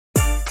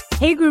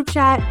Hey group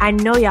chat, I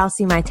know y'all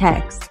see my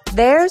text.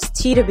 There's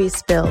tea to be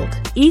spilled.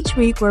 Each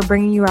week, we're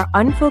bringing you our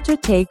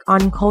unfiltered take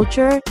on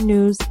culture,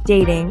 news,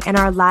 dating, and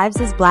our lives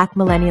as Black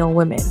millennial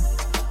women.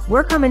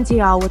 We're coming to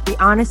y'all with the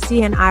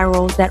honesty and eye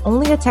rolls that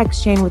only a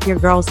text chain with your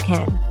girls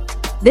can.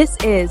 This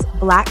is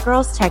Black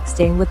Girls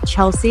Texting with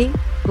Chelsea,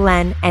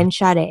 Glenn, and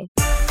Sade.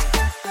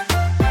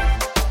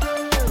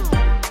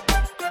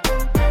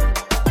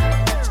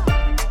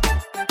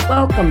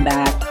 Welcome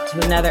back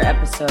to another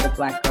episode of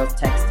Black Girls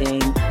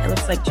Texting. It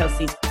looks like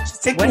Chelsea's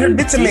taking her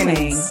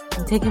vitamins.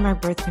 I'm taking my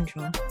birth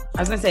control. I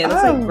was going to say, it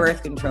looks like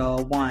birth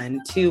control,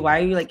 1. 2, why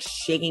are you like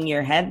shaking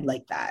your head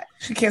like that?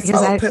 She can't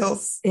swallow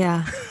pills.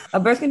 Yeah. A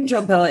birth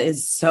control pill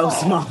is so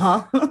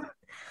small.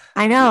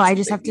 I know. I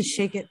just have to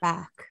shake it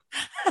back.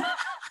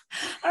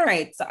 All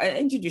right. So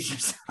introduce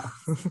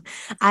yourself.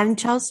 I'm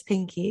Chelsea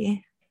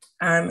Pinky.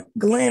 I'm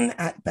Glenn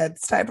at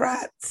Bed-Stuy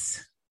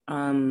Brats.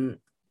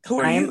 Who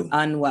are I you? am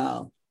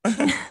unwell.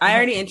 I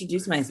already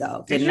introduced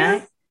myself, didn't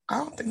I? I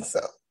don't think so.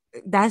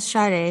 That's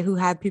Sade, who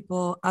had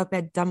people up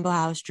at Dumble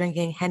House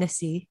drinking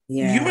Hennessy.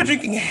 Yeah. You were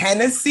drinking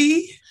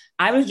Hennessy?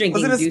 I was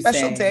drinking Was it a Douce.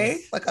 special day?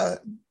 Like a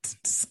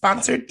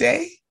sponsored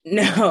day?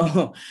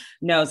 No.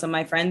 So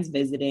my friend's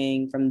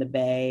visiting from the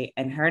Bay,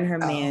 and her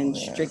man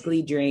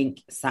strictly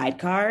drink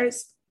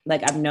sidecars.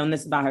 Like, I've known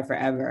this about her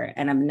forever,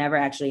 and I've never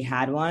actually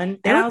had one.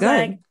 They were good.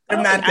 Like,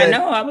 They're mad good. I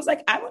know. I was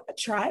like, I want to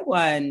try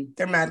one.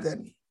 They're mad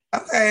good.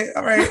 Okay,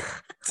 all right.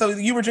 So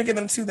you were drinking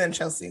them too then,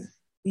 Chelsea?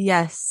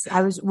 Yes,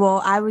 I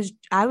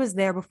was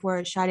there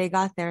before Sade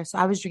got there, so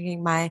I was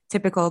drinking my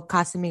typical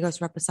Casamigos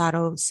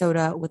Reposado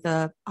soda with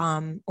a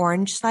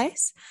orange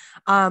slice.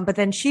 But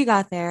then she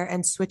got there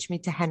and switched me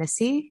to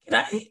Hennessy.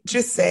 Can I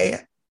just say,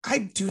 I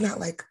do not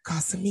like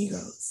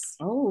Casamigos.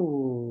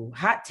 Oh,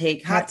 hot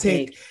take.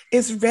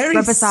 It's very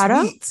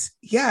Reposado? sweet.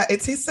 Yeah,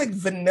 it tastes like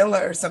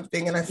vanilla or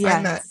something, and I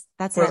find that's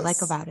gross. what I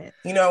like about it.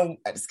 You know,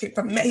 I just came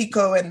from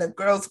Mexico, and the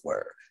girls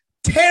were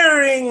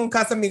tearing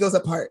Casamigos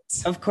apart.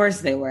 Of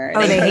course they were.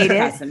 Oh, they hate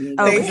it? Casamigos.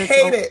 Oh, They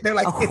hate it. They're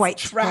like, a it's white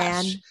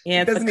trash. man.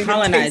 Yeah, it's the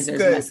colonizers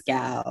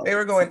mezcal. They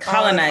were going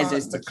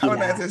colonizers the tequila.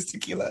 colonizers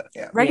tequila.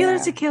 Yeah. Regular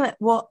Yeah. tequila.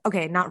 Well,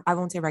 okay, I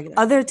won't say regular.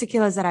 Other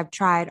tequilas that I've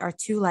tried are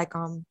too like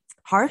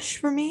harsh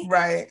for me.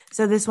 Right.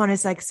 So this one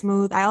is like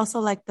smooth. I also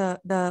like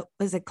the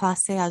is it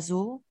Clase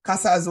Azul?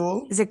 Casa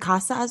Azul. Is it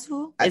Casa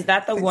Azul? Is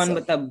that the think one so.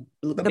 with the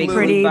blue big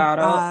Pretty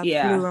bottle?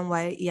 Yeah. blue and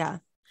white. Yeah,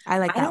 I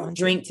like I that don't one.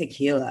 drink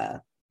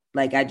tequila.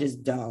 Like, I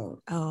just don't.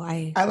 Oh,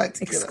 I like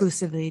tequila.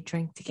 exclusively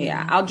drink tequila.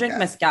 Yeah, I'll drink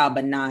mezcal,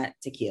 but not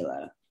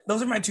tequila.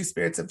 Those are my two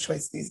spirits of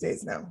choice these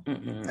days now,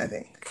 I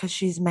think. Because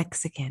she's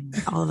Mexican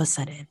all of a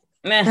sudden.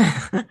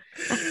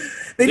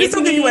 They just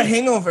don't give you a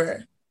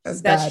hangover.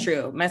 That's bad.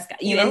 true. Mezcal,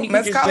 You and know, you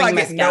can just mezcal, drink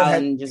I get mezcal no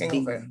and just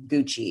hangover. be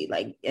Gucci,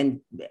 like,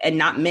 and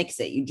not mix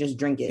it. You just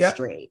drink it Yep.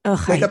 straight. Ugh,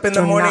 Wake I up in the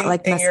do morning not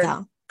like and you're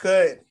mezcal.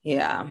 good.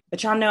 Yeah,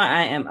 but y'all know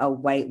I am a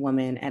white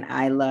woman, and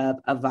I love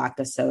a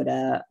vodka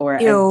soda or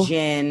Ew. a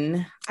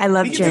gin. I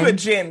love You gin. can do a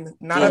gin,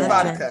 not Yeah. a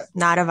vodka.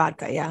 Not a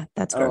vodka. Yeah,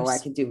 that's gross. Oh, I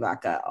could do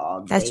vodka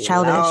all day. That's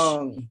childish.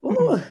 long.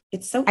 Ooh,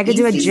 it's so. I could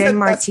do a easy. gin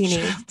That's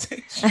martini.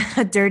 childish.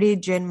 A dirty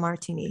gin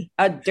martini.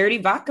 A dirty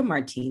vodka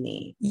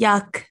martini.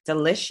 Yuck.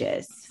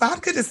 Delicious.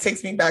 Vodka just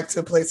takes me back to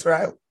a place where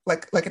I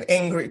like an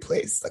angry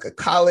place, like a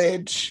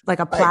college, Like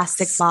a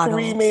plastic bottle.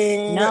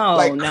 screaming, No,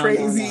 like no,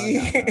 crazy.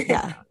 no.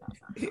 Yeah.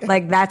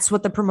 Like that's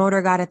what the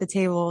promoter got at the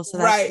table. So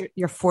that's Right.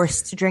 you're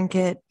forced to drink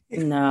it.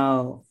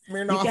 No, you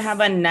Smirnoff. can have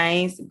a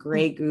nice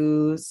Grey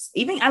Goose.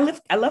 Even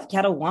I love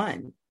Kettle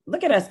One.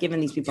 Look at us giving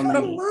these people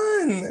Kettle money.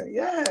 One,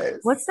 yes.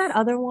 What's that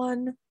other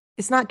one?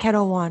 It's not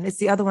Kettle One. It's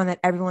the other one that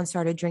everyone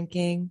started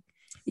drinking.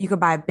 You could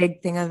buy a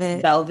big thing of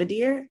it.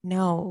 Belvedere.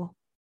 No.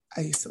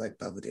 I used to like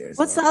Belvedere. as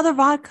What's well. the other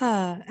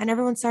vodka? And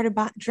everyone started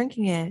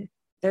drinking it.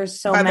 There's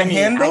so By the many.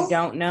 handle? I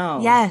don't know.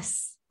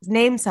 Yes.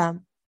 Name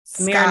some.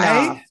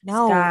 Smirnoff.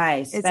 No.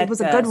 Sky. It was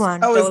a good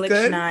one. Oh, it's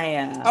good?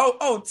 Stolichnaya.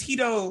 Oh,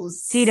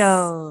 Tito's.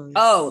 Tito's.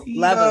 Oh,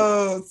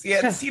 love Tito's.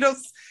 Yeah,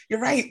 Tito's. You're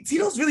right.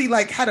 Tito's really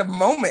like had a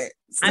moment. it.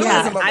 Still Yeah.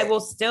 has a moment. I will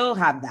still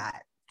have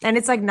that. And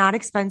it's like not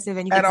expensive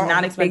and you At get all. It's not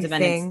not expensive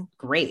and thing. it's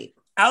great.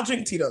 I'll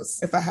drink Tito's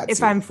if I had to.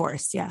 If I'm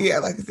forced, yeah. Yeah,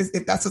 like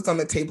if that's what's on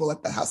the table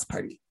at the house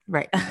party,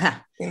 Right.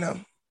 you know.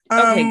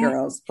 Okay,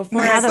 girls.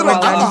 Before now Nice that little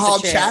we're done with alcohol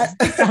the chair,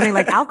 chat. Sounding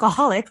like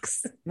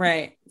alcoholics.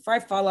 right? Before I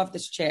fall off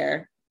this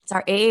chair, It's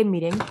our AA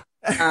meeting.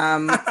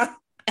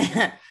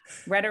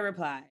 read a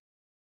reply.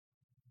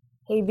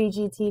 Hey,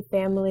 BGT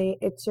family.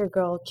 It's your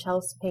girl,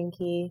 Chelsea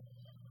Pinky.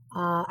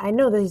 I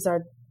know these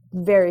are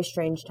very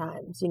strange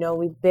times. You know,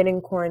 we've been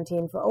in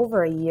quarantine for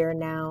over a year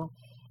now,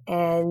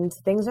 and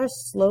things are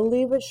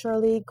slowly but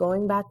surely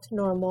going back to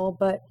normal.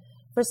 But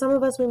for some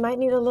of us, we might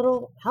need a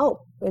little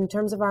help in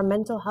terms of our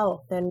mental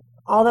health and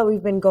all that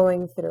we've been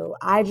going through.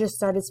 I just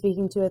started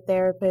speaking to a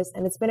therapist,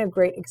 and it's been a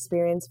great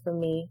experience for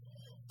me.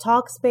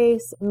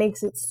 Talkspace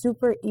makes it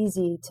super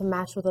easy to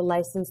match with a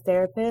licensed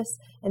therapist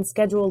and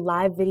schedule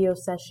live video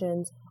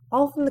sessions,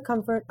 all from the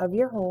comfort of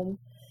your home.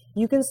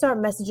 You can start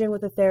messaging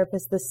with a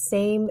therapist the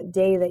same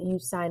day that you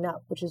sign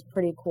up, which is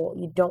pretty cool.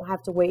 You don't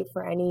have to wait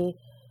for any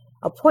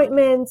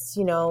appointments,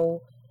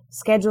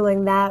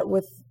 scheduling that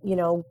with,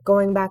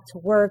 going back to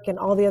work and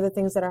all the other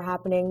things that are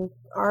happening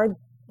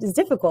is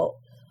difficult.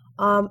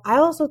 I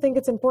also think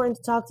it's important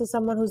to talk to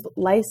someone who's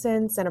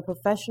licensed and a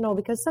professional,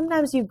 because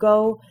sometimes you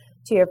go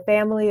to your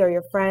family or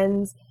your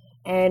friends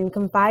and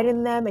confide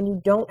in them and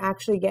you don't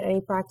actually get any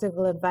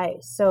practical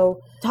advice.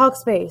 So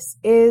Talkspace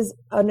is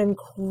an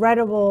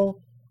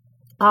incredible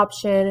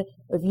option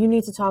if you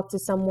need to talk to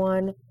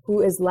someone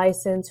who is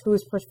licensed, who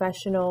is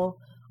professional.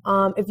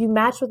 If you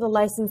match with a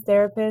licensed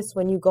therapist,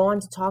 when you go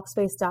onto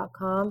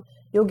Talkspace.com,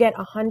 you'll get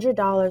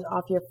 $100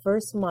 off your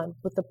first month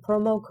with the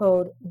promo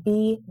code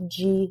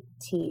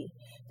BGT.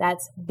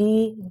 That's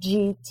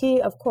BGT,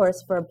 of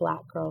course, for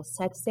Black Girls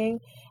Texting.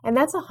 And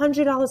that's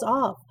 $100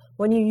 off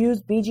when you use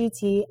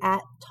BGT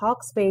at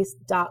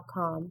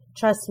Talkspace.com.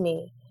 Trust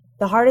me,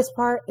 the hardest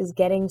part is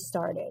getting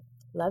started.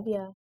 Love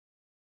ya.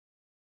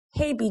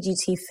 Hey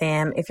BGT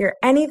fam, if you're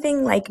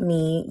anything like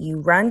me,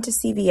 you run to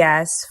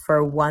CVS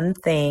for one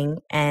thing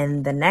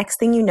and the next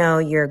thing you know,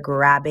 you're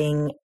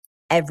grabbing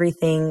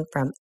everything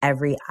from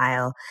every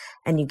aisle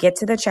and you get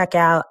to the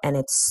checkout and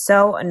it's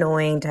so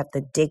annoying to have to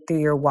dig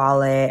through your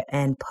wallet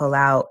and pull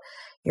out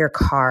your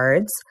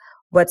cards.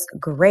 What's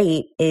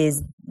great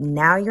is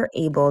now you're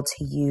able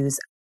to use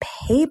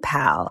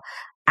PayPal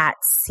at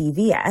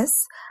CVS.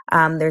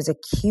 There's a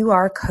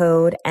QR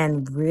code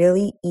and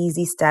really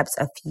easy steps,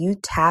 a few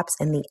taps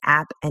in the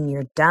app and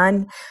you're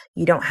done.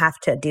 You don't have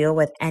to deal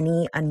with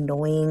any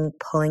annoying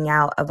pulling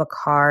out of a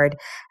card,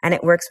 and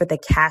it works with the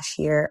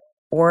cashier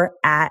or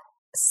at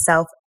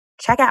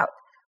self-checkout.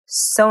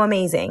 So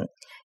amazing.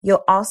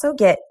 You'll also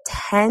get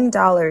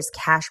 $10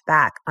 cash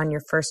back on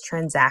your first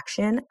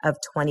transaction of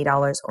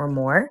 $20 or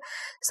more.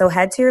 So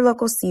head to your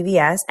local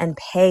CVS and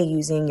pay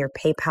using your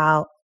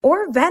PayPal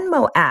or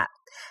Venmo app.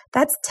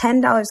 That's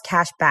 $10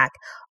 cash back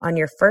on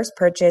your first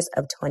purchase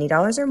of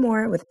 $20 or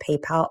more with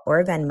PayPal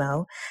or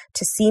Venmo.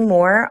 To see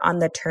more on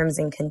the terms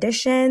and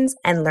conditions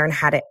and learn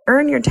how to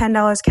earn your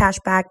 $10 cash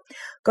back,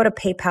 go to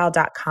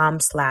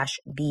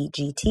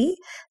paypal.com/BGT.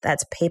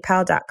 That's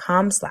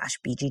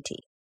paypal.com/BGT.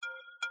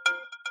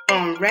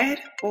 On red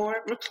or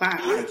reply?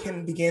 I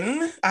can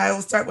begin. I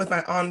will start with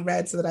my on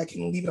red so that I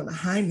can leave it on a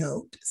high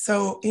note.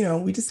 So,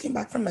 we just came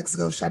back from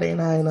Mexico, Sade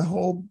and I, and a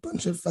whole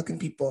bunch of fucking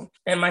people.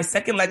 And my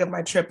second leg of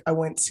my trip, I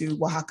went to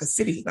Oaxaca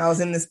City. I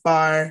was in this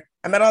bar.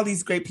 I met all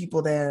these great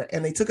people there,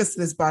 and they took us to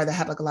this bar that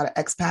had like a lot of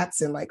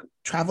expats and like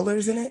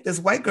travelers in it. This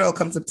white girl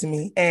comes up to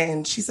me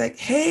and she's like,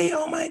 "Hey,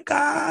 oh my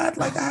God,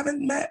 like I haven't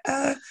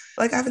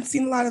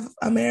seen a lot of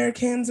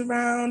Americans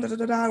around, da, da,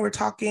 da, da." We're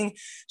talking.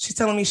 She's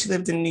telling me she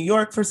lived in New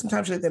York for some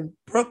time. She lived in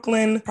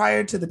Brooklyn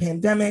prior to the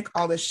pandemic,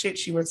 all this shit.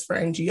 She works for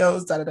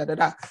NGOs, da, da, da, da,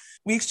 da.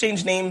 We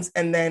exchange names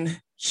and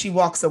then she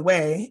walks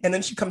away, and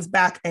then she comes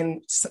back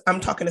and I'm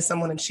talking to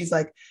someone and she's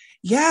like,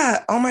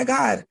 "Yeah, oh my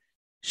God,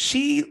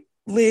 she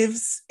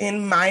lives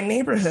in my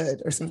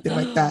neighborhood," or something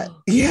like that.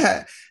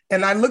 Yeah.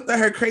 And I looked at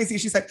her crazy.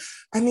 She's like,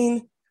 "I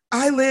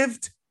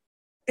lived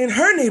in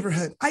her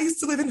neighborhood. I used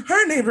to live in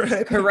her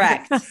neighborhood."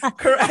 Correct.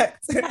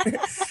 Correct.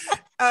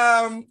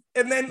 And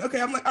then,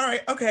 okay, I'm like, all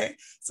right, okay.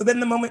 So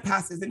then the moment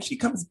passes and she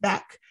comes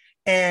back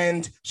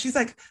and she's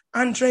like,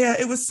 "Andrea,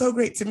 it was so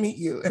great to meet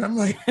you." And I'm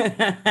like,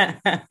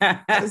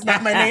 "That is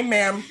not my name,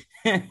 ma'am."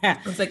 I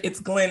was like, "It's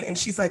Glenn." And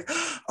she's like,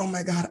 "Oh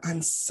my God,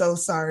 I'm so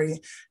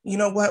sorry. You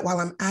know what? While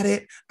I'm at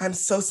it, I'm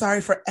so sorry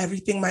for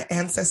everything my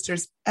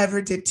ancestors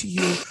ever did to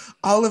you.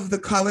 All of the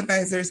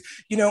colonizers.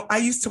 I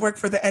used to work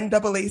for the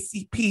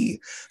NAACP,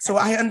 so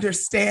I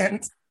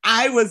understand."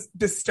 I was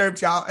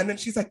disturbed, y'all. And then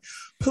she's like,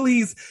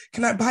 "Please,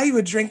 can I buy you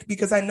a drink?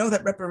 Because I know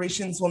that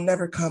reparations will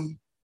never come."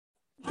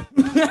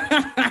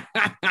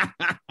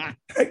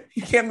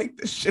 You can't make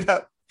this shit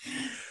up.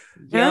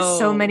 There are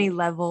so many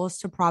levels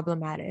to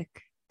problematic.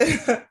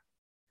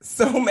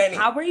 So many.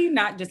 How were you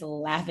not just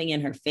laughing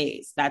in her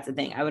face? That's the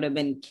thing. I would have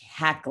been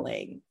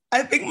cackling.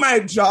 I think my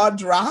jaw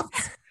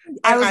dropped.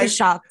 I was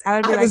shocked.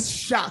 I was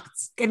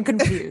shocked and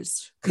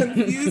confused.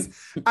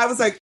 I was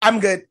like, "I'm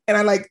good," and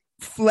I like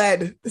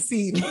fled the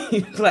scene.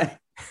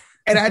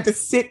 And I had to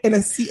sit in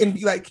a seat and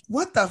be like,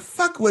 "What the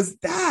fuck was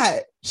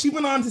that?" She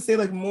went on to say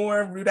like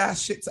more rude ass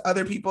shit to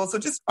other people. So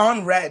just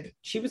on red.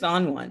 She was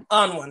on one.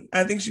 On one.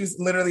 I think she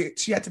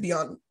had to be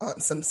on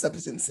some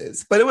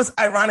substances. But it was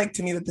ironic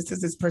to me that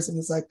this person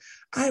who's like,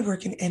 "I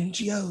work in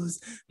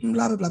NGOs,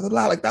 blah, blah, blah, blah,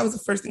 blah." Like that was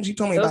the first thing she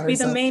told me about herself. Those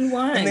be the main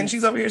ones. And then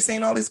she's over here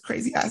saying all this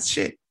crazy ass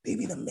shit. They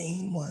be the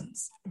main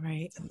ones.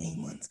 Right. The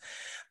main ones.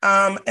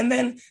 And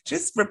then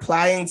just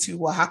replying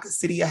to Oaxaca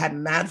City. I had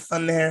mad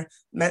fun there,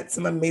 met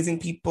some amazing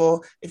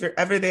people. If you're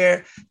ever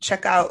there,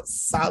 check out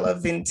Sala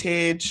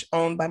Vintage,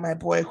 owned by my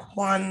boy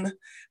Juan.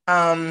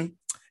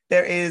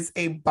 There is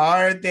a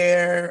bar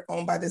there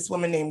owned by this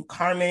woman named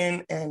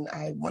Carmen, and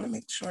I want to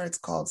make sure it's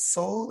called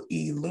Sol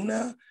y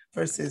Luna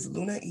versus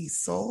Luna y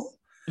Sol.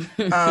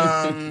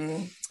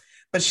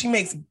 But she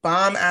makes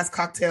bomb ass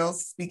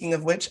cocktails. Speaking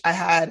of which, I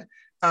had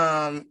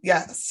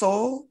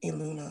Sol y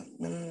Luna.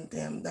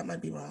 Damn, that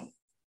might be wrong.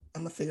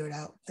 I'm gonna figure it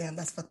out. Damn,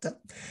 that's fucked up.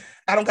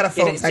 I don't got a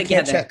phone, so I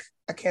can't check.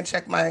 I can't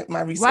check my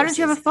resources. Why don't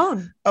you have a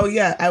phone? Oh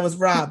yeah, I was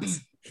robbed.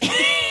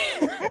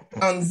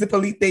 on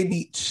Zipolite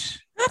Beach.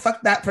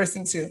 Fuck that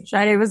person too.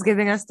 Sade was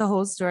giving us the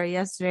whole story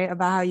yesterday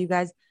about how you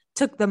guys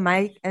took the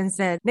mic and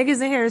said,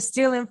 niggas in here are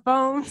stealing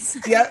phones.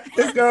 Yeah,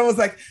 this girl was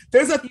like,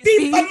 there's a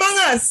thief among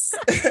us.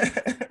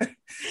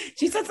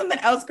 She said something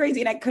else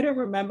crazy and I couldn't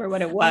remember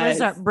what it was.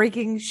 Start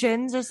breaking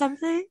shins or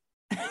something?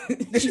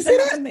 Did she say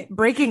that?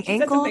 Breaking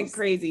ankles? Something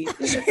crazy.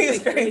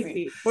 She's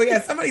crazy. Well,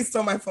 yeah, somebody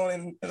stole my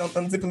phone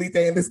on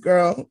Zipolite, and this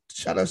girl,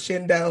 shout out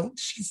Shindel,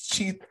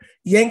 she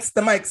yanks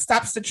the mic,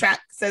 stops the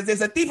track, says,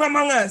 there's a thief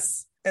among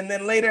us. And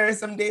then later,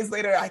 some days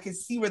later, I could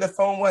see where the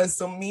phone was.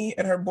 So me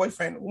and her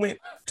boyfriend went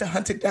to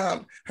hunt it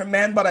down. Her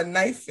man bought a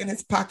knife in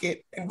his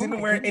pocket and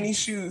didn't wear any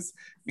shoes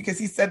because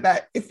he said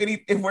that if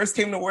worse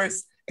came to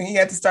worse and he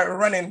had to start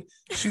running,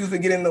 shoes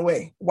would get in the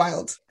way.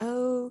 Wild.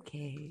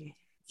 Okay.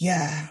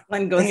 Yeah.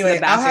 One goes to the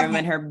bathroom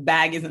and her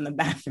bag is in the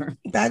bathroom.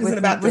 Bag is in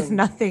the bathroom. With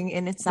nothing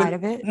inside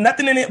of it?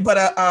 Nothing in it but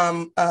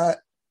a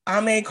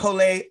Ame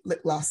Collet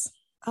lip gloss.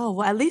 Oh,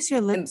 well, at least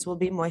your lips will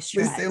be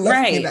moisturized. They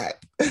left me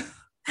that.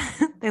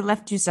 They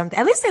left you something.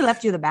 At least they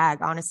left you the bag,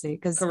 honestly.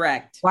 Because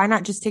correct. Why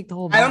not just take the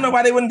whole bag? I don't know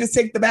why they wouldn't just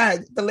take the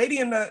bag. The lady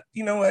in the,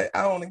 you know what?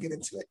 I don't want to get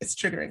into it. It's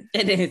triggering.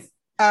 It is.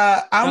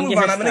 I'll move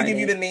on. I'm going to give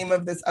you the name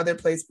of this other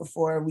place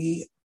before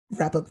we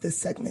wrap up this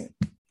segment.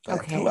 But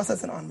okay. Who else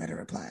has an on-Reddit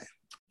reply?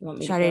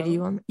 Sade, do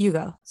you want? You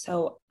go.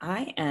 So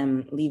I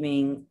am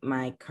leaving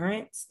my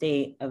current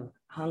state of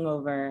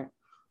hungover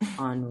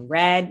on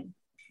red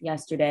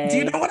yesterday. Do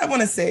you know what I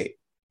want to say?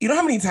 You know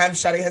how many times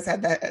Sade has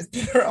had that as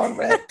Peter on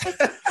red?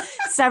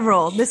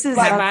 Several. This is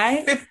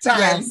like fifth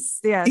time.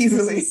 Yes,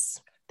 easily.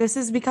 This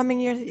is becoming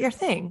your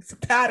thing. It's a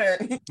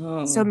pattern.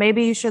 Oh. So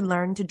maybe you should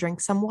learn to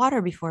drink some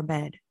water before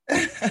bed.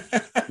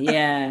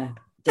 Yeah.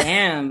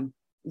 Damn.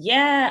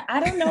 Yeah. I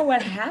don't know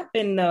what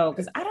happened though,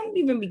 because I don't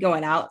even be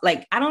going out.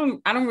 Like I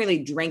don't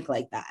really drink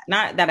like that.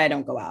 Not that I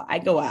don't go out. I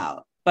go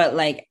out, but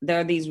like there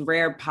are these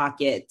rare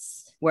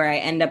pockets where I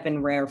end up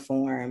in rare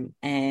form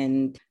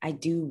and I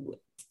do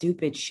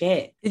stupid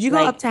shit. Did you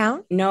go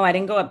uptown? No, I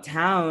didn't go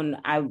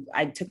uptown.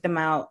 I took them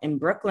out in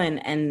Brooklyn,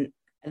 and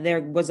there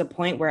was a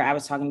point where I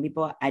was talking to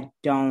people. I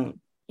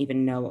don't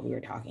even know what we were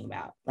talking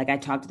about. Like I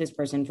talked to this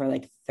person for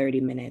like 30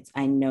 minutes.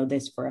 I know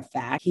this for a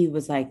fact. He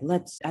was like,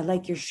 I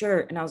like your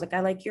shirt. And I was like,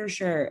 I like your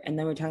shirt. And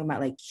then we're talking about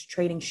like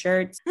trading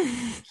shirts.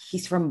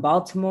 He's from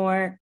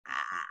Baltimore.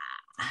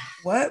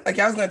 What? Like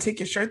I was going to take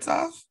your shirts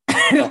off?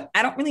 I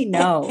don't really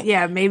know.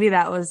 Yeah, maybe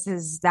that was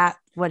that's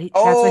what he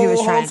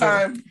was trying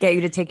to get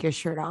you to take your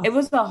shirt off. It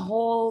was a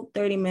whole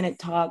 30-minute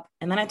talk.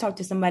 And then I talked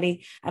to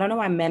somebody. I don't know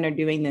why men are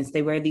doing this.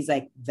 They wear these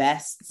like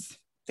vests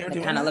that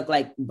kind of look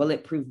like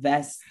bulletproof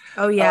vests.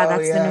 Oh yeah,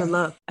 that's the new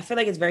look. I feel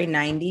like it's very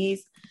 90s.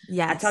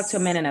 Yeah. I talked to a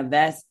man in a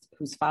vest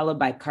who's followed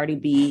by Cardi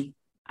B.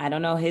 I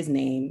don't know his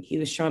name. He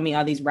was showing me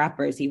all these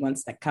rappers he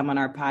wants to come on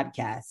our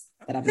podcast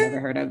that I've never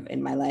heard of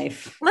in my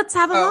life. Let's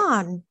have him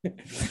on.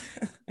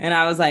 And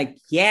I was like,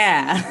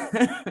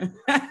 yeah.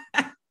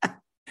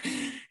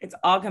 It's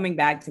all coming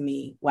back to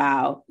me.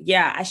 Wow.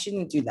 Yeah, I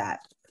shouldn't do that.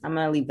 I'm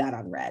going to leave that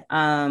on red.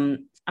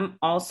 I'm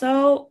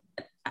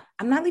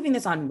not leaving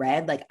this on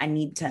red. Like I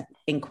need to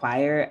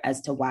inquire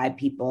as to why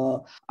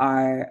people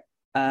are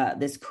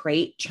this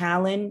crate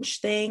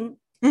challenge thing.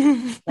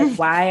 Like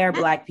why are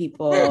Black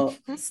people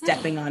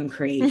stepping on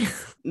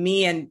crates?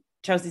 Me and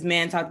Chelsea's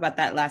man talked about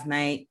that last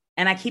night.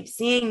 And I keep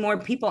seeing more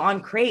people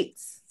on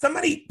crates.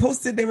 Somebody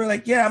posted, they were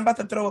like, yeah, I'm about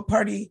to throw a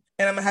party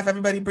and I'm going to have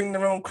everybody bring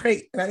their own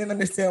crate. And I didn't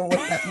understand what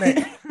that meant.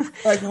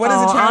 Like, what is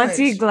a challenge?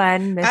 Auntie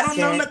Glenn I don't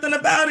know nothing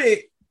about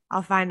it.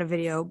 I'll find a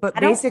video. But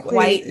I basically, don't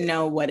quite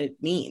know what it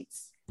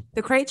means.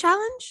 The crate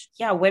challenge?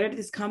 Yeah, where did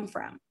this come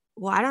from?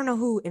 Well, I don't know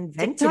who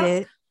invented TikTok?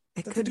 it.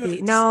 It could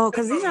be. No,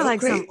 because these are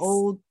like some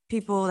old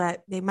people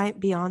that they might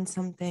be on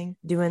something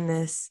doing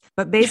this.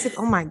 But basically,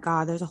 oh my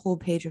God, there's a whole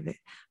page of it.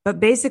 But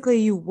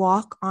basically, you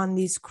walk on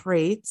these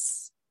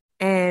crates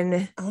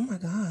and oh my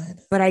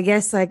God. But I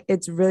guess like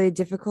it's really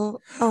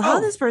difficult.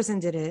 How this person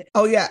did it.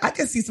 Oh yeah, I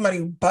can see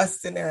somebody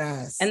busting their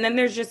ass. And then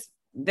there's just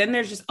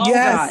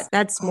God,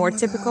 that's more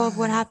typical of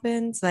what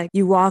happens. Like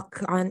you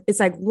walk on, it's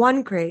like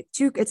one crate,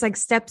 two, it's like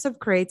steps of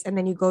crates, and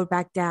then you go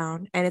back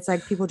down, and it's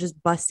like people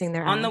just busting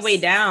their ass. On the way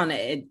down,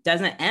 it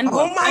doesn't end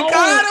well. Oh my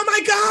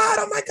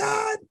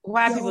God.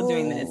 Why are people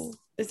doing this?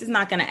 This is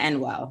not going to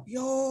end well.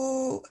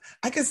 Yo,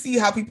 I can see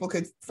how people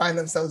could find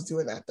themselves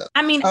doing that though.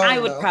 I mean, I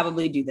would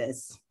probably do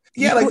this.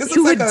 Yeah, like this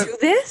you would do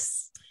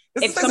this?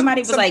 If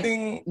somebody was like,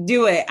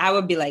 do it, I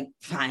would be like,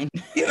 fine.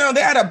 You know,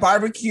 they're at a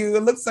barbecue.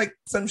 It looks like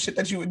some shit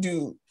that you would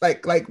do,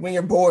 like when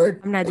you're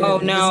bored. I'm not doing it. Oh,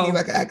 no.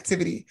 Like an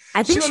activity.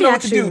 I think she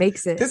actually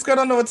makes it. This girl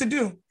don't know what to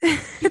do. You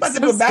about to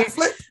do a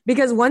backflip?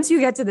 Because once you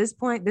get to this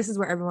point, this is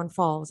where everyone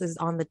falls, is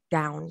on the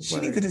down. She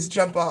needs to just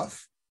jump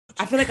off.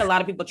 I feel like a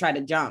lot of people try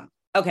to jump.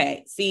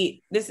 Okay,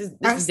 see, this is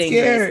dangerous.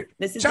 Scared.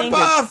 This is jump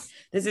dangerous. Off.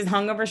 This is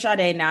Hungover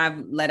Sade. Now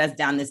I've led us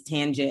down this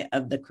tangent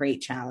of the crate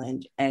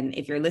challenge. And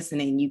if you're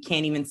listening, you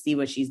can't even see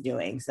what she's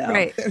doing. So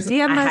right.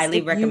 I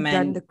highly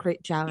recommend the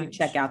crate challenge.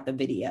 You check out the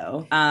video.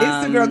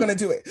 Is the girl going to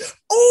do it?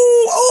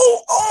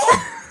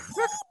 Oh.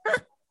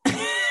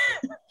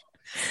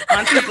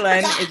 Auntie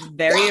Glenn is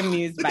very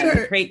amused by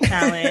the crate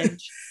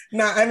challenge.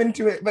 Nah, I'm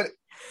into it, but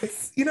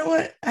it's, you know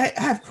what? I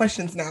have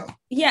questions now.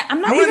 Yeah,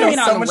 I'm not I want to really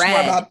know so on much red.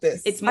 more about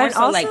this. It's more And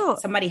so like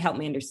also- somebody help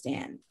me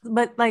understand.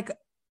 But like,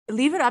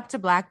 leave it up to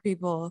Black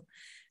people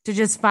to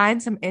just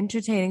find some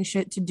entertaining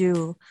shit to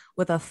do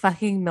with a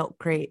fucking milk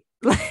crate.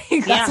 Like,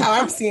 That's how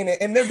I'm seeing it.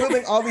 And they're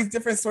building all these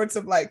different sorts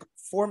of like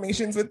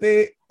formations with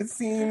it. It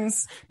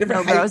seems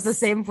different. no, bro, heights. it's the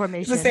same It's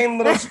formation. the same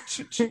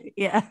little.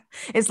 Yeah,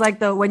 it's like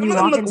the when you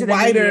Some of them walk look into the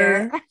wider. new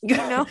year, you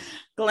know?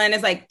 Glenn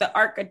is like the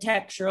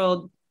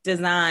architectural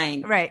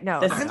design, Right? No,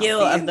 the no, no. skill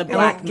of the I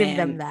Black won't give man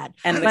them that.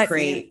 and the But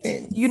crate.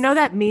 you know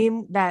that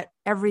meme that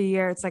every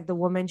year it's like the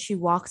woman, she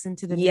walks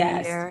into the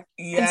Yes. new year,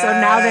 Yes. and so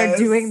now they're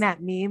doing that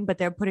meme, but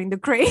they're putting the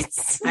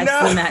crates. I've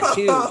seen that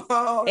too.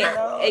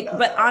 No,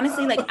 But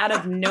honestly, like out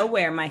of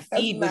nowhere, my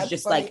feed was not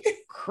just funny. like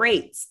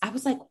crates. I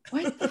was like,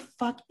 what the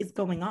fuck is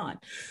going on?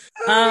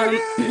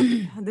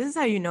 Oh This is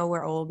how you know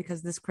we're old,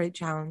 because this crate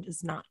challenge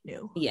is not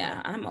new.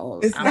 Yeah, I'm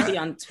old. It's I'm not- gonna be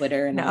on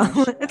Twitter and No, all that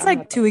shit. it's I don't like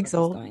know what 2 the weeks fuck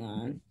is old. going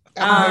on.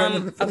 I'm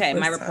hearing it for the Okay,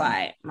 my first time.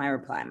 reply.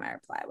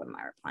 What am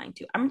I replying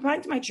to? I'm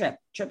replying to my trip.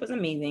 Trip was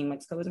amazing.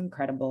 Mexico was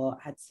incredible.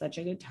 I had such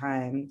a good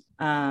time.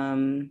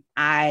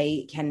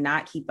 I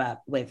cannot keep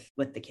up with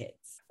the kids.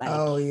 Like,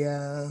 Oh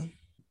yeah.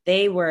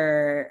 they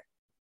were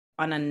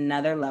on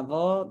another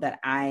level that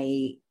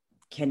I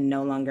can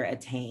no longer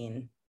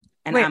attain.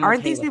 And Wait, I'm aren't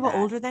okay these with people that.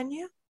 older than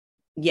you?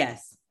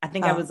 Yes. I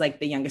think I Oh. was like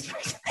the youngest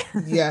person.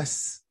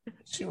 Yes,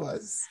 she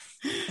was.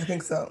 I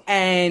think so.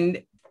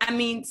 And I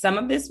mean, some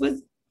of this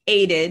was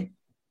aided,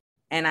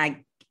 and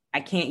I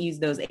can't use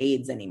those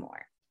aids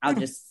anymore. I'll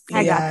just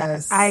I got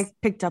Yes. that. I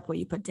picked up what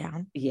you put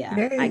down. yeah.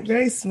 Very,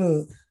 very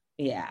smooth.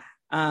 Yeah.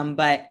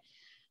 But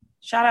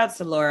shout outs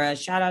to Laura,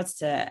 shout outs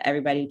to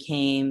everybody who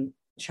came,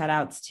 shout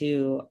outs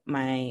to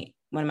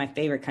one of my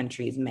favorite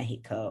countries,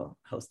 Mexico,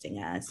 hosting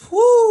us.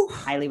 Woo!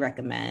 Highly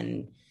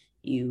recommend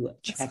you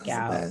That check sounds the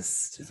out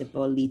best.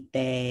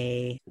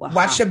 Zipolite.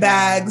 Watch your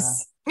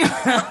bags.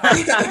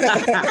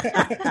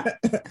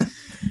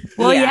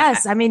 Well, Yeah.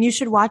 yes. I mean, you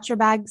should watch your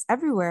bags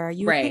everywhere.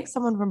 You would Right. think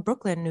someone from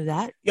Brooklyn knew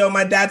that. Yo,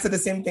 my dad said the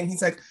same thing.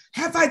 He's like,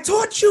 "Have I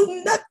taught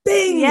you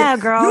nothing? Yeah,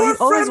 girl, You're you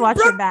always from watch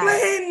your back."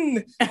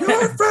 Brooklyn.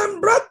 You're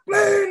from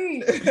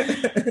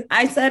Brooklyn."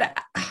 I said,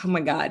 oh my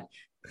God,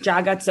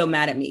 Ja got so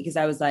mad at me because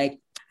I was like,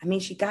 I mean,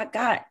 she got,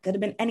 could have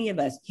been any of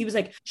us. He was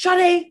like,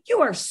 Sade,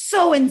 you are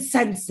so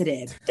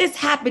insensitive. This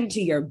happened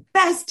to your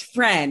best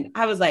friend.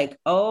 I was like,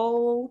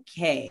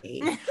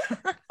 okay.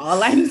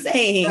 All I'm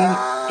saying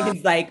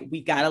is like,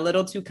 we got a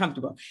little too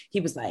comfortable. He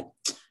was like,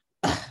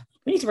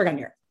 we need to work on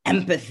your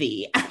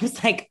empathy. I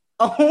was like,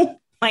 oh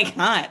my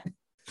God. It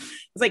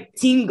was like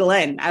Team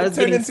Glenn. I was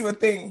turned getting into a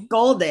thing.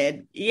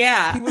 scolded.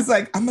 Yeah. He was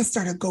like, "I'm gonna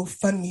start a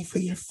GoFundMe for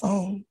your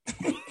phone."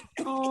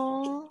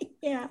 Oh,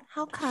 Yeah.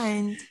 how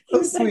kind. So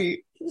was like-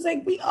 sweet. He was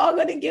like, we all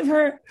gonna give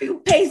her a few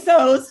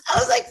pesos. I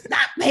was like,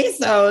 not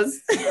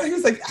pesos. He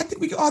was like, "I think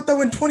we can all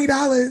throw in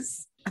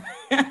 $20."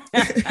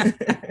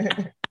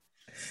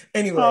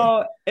 Anyway,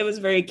 Oh, it was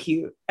very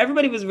cute.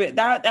 Everybody was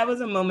that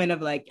was a moment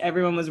of like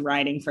everyone was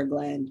riding for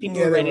Glenn. People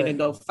Yeah, were they ready were. to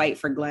go fight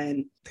for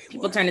Glenn.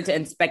 People were. turned into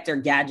Inspector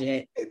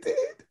Gadget. it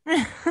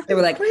did. They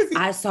were like, Crazy.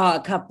 I saw a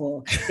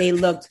couple. They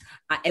looked.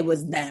 It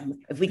was them.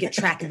 If we could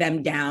track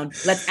them down,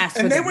 let's ask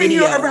for And they the were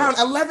video. here around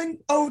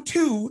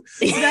 11:02.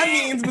 So that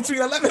means between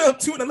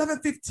 11:02 and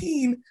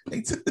 11:15,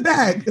 they took the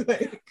bag.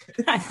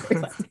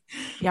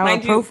 Y'all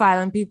Mind are you-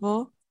 profiling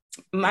people.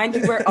 Mind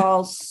you, we're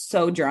all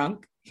so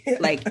drunk.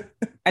 Like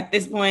at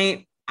this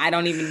point, I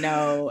don't even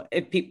know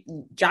if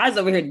people. Ja's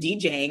over here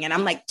DJing, and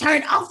I'm like,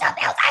 turn off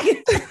the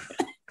music.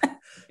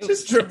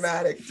 Just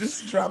dramatic,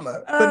 just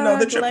drama. But no,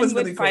 the trip Glenn was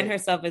would really find cool.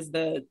 herself as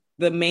the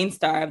main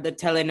star of the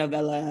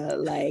telenovela,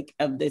 like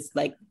of this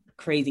like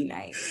crazy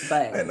night.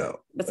 But I know.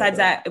 besides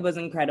that, it was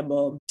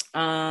incredible.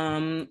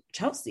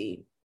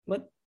 Chelsea,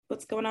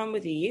 what's going on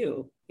with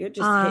you? You're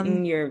just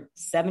hitting your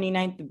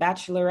 79th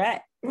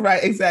bachelorette.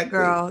 Right, exactly.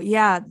 Girl,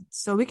 yeah.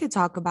 So we could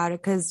talk about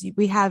it because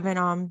we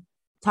haven't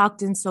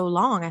talked in so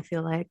long, I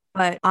feel like.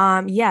 But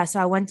yeah, so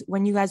I went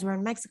when you guys were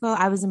in Mexico,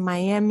 I was in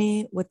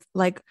Miami with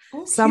like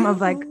Oh, some of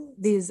like cute.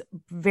 these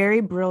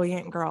very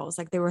brilliant girls.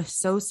 Like they were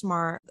so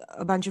smart,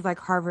 a bunch of like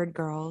Harvard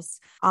girls.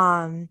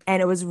 And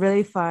it was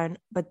really fun.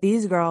 But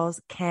these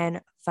girls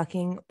can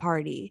fucking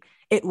party.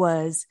 It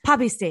was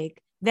Poppy Steak,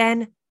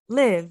 then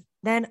Live,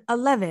 then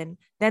 11,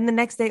 then the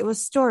next day it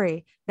was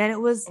Story, then it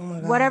was Oh my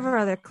God. whatever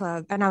other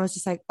club. And I was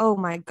just like, oh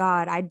my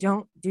God, I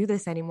don't do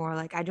this anymore.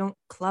 Like I don't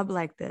club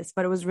like this,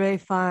 but it was really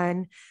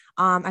fun.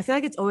 I feel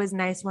like it's always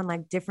nice when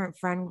like different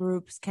friend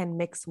groups can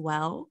mix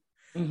well.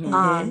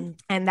 Mhm.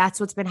 And that's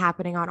what's been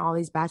happening on all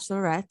these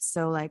bachelorettes.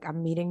 So like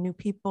I'm meeting new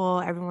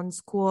people,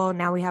 everyone's cool.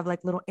 Now we have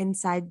like little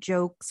inside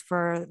jokes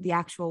for the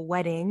actual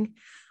wedding.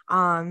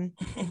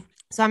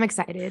 So I'm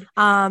excited.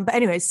 But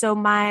anyway, so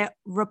my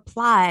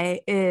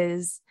reply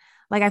is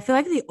like, I feel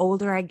like the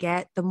older I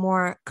get, the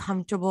more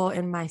comfortable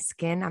in my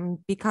skin I'm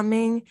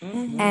becoming.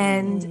 Mhm.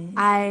 And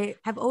I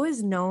have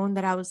always known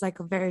that I was like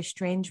a very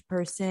strange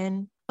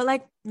person. but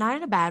like not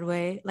in a bad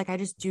way. Like I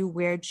just do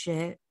weird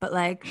shit, but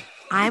like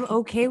I'm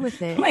okay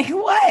with it. Like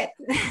what?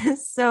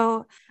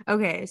 So,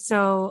 okay.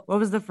 So what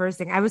was the first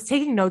thing? I was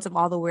taking notes of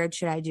all the weird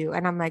shit I do.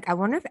 And I'm like, I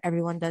wonder if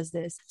everyone does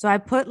this. So I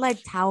put like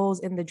towels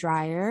in the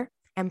dryer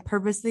and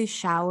purposely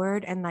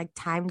showered and like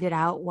timed it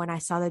out when I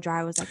saw the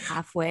dryer was like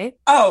halfway.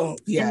 Oh,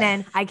 yeah. And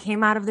then I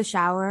came out of the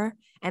shower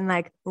and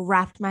like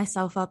wrapped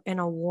myself up in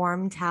a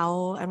warm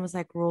towel and was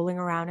like rolling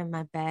around in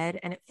my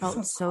bed, and it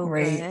felt so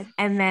great. good.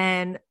 And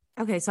then,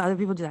 okay, so other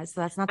people do that.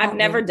 So that's not that I've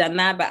never weird. done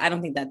that, but I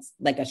don't think that's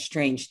like a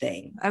strange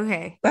thing.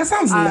 Okay. That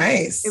sounds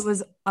nice. It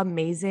was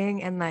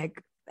amazing. And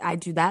like I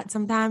do that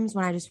sometimes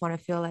when I just want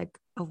to feel like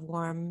a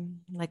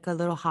warm, like a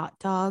little hot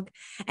dog.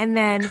 And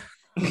then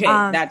Okay,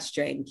 that's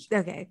strange.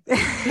 Okay.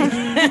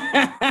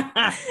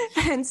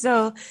 And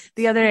so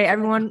the other day,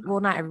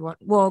 not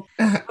everyone,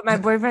 my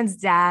boyfriend's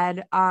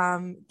dad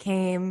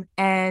came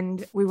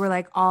and we were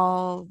like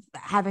all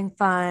having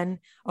fun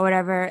or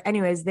whatever.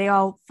 Anyways, they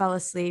all fell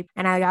asleep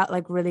and I got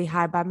like really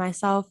high by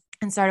myself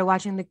and started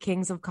watching the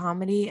Kings of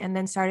Comedy, and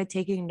then started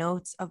taking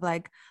notes of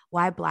like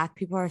why Black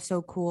people are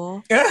so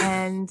cool.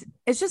 And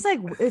it's just like,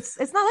 it's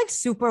not like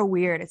super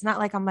weird. It's not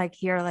like I'm like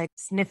here like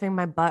sniffing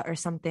my butt or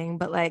something,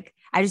 but like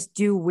I just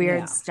do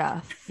weird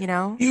stuff, you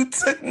know? You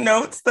took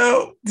notes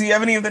though? Do you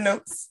have any of the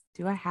notes?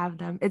 Do I have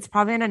them? It's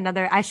probably in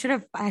another. I should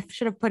have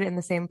put it in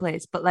the same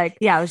place. But like,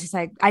 yeah, I was just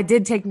like, I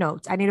did take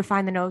notes. I need to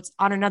find the notes.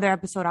 On another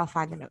episode, I'll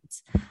find the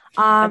notes.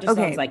 That just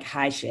okay. sounds like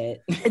high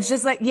shit. It's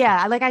just like,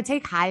 yeah, like I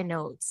take high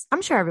notes.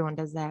 I'm sure everyone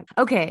does that.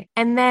 Okay.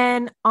 And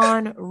then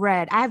on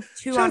Red, I have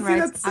two on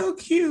Red. That's so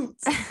cute.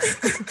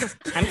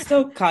 I'm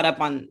still caught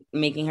up on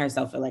making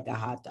herself feel like a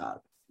hot dog.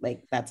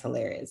 Like that's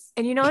hilarious.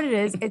 And you know what it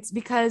is? It's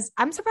because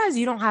I'm surprised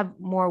you don't have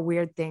more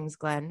weird things,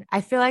 Glenn.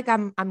 I feel like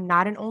I'm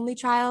not an only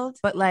child,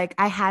 but like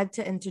I had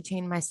to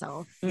entertain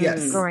myself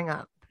growing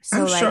up.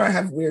 So I'm sure I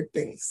have weird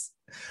things.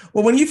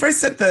 Well, when you first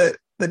said the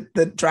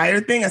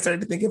dryer thing, I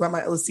started to think about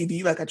my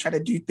OCD. Like I try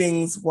to do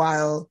things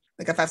while,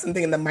 like if I have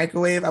something in the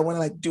microwave, I want to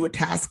like do a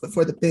task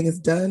before the thing is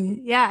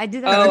done. Yeah, I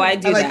do that. Oh, I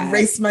do like that.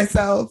 Race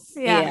myself.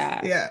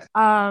 Yeah.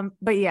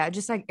 But yeah,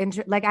 just like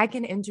I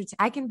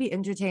can be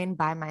entertained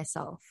by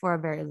myself for a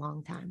very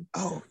long time.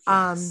 Oh,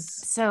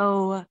 yes.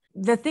 So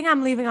the things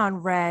I'm leaving on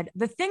Red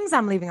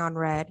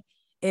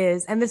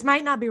is, and this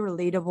might not be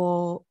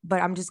relatable,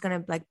 but I'm just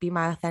gonna like be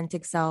my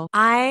authentic self.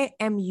 I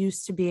am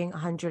used to being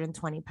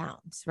 120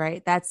 pounds,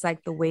 right? That's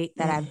like the weight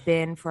that I've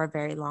been for a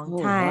very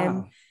long time.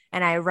 Wow.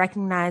 And I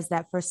recognize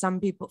that for some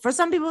people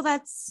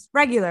that's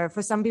regular,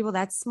 for some people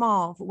that's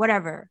small,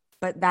 whatever.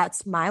 But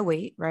that's my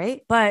weight,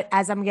 right? But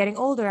as I'm getting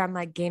older, I'm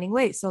like gaining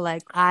weight. So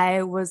like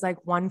I was like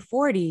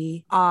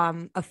 140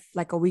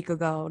 like a week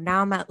ago.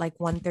 Now I'm at like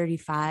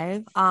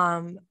 135.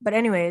 But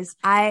anyways,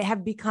 I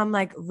have become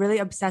like really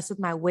obsessed with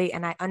my weight,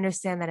 and I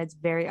understand that it's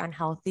very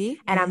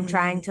unhealthy, and I'm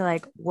trying to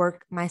like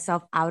work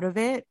myself out of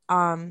it.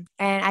 And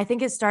I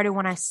think it started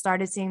when I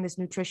started seeing this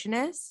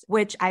nutritionist,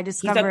 which I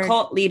discovered. He's a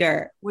cult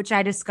leader. Which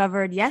I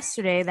discovered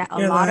yesterday that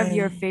a lot of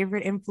your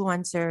favorite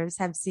influencers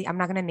have seen. I'm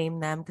not going to name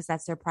them because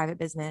that's their private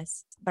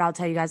business, but I'll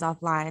tell you guys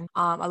offline.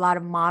 A lot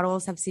of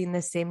models have seen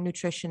this same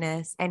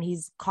nutritionist, and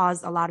he's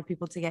caused a lot of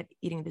people to get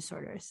eating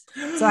disorders.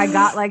 So I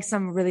got like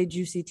some really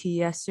juicy tea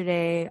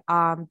yesterday.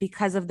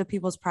 Because of the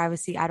people's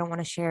privacy, I don't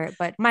want to share it.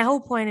 But my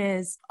whole point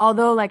is,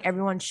 although like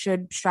everyone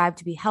should strive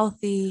to be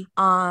healthy,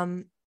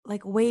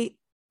 like weight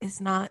is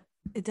not,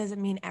 it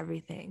doesn't mean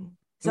everything.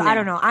 So I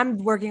don't know. I'm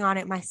working on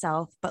it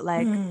myself, but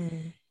like,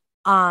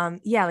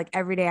 like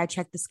every day I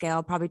check the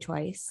scale probably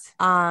twice,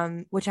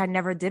 which I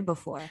never did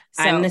before.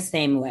 So I'm the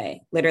same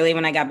way. Literally,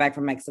 when I got back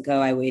from Mexico,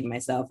 I weighed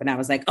myself and I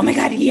was like, oh my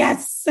God,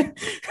 yes.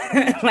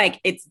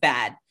 Like it's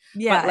bad.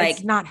 Yeah, but like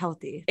it's not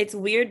healthy. It's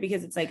weird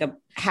because it's like a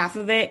half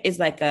of it is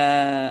like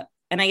and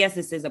I guess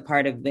this is a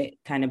part of it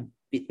kind of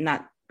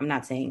I'm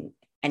not saying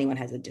anyone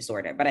has a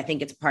disorder, but I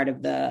think it's part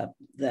of the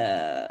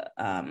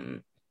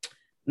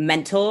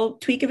mental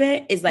tweak of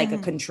it is like a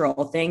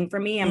control thing for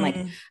me. I'm like,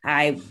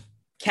 I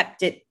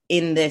kept it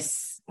in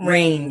this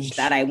range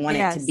that I want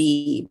it to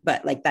be,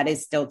 but like that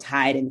is still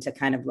tied into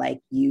kind of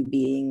like you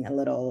being a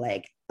little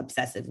like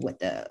obsessive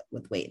with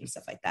weight and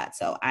stuff like that.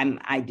 So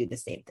I do the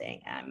same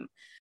thing.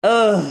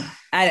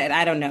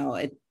 I don't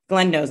know.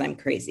 Glenn knows I'm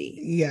crazy.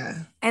 Yeah.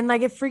 And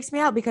like, it freaks me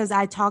out because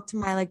I talked to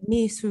my like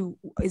niece who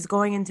is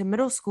going into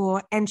middle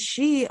school, and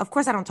she, of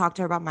course I don't talk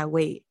to her about my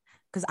weight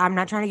because I'm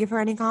not trying to give her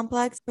any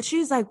complex, but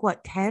she's like,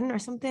 what, 10 or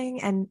something?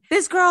 And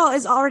this girl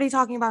is already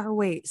talking about her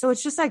weight. So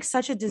it's just like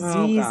such a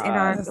disease in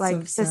our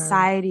like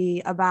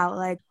society about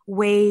like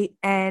weight.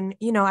 And,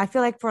 you know, I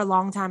feel like for a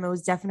long time, it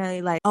was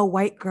definitely like a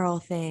white girl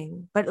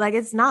thing, but like,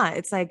 it's not.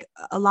 It's like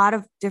a lot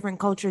of different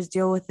cultures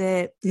deal with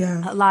it.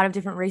 Yeah. A lot of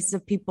different races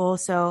of people.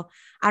 So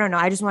I don't know.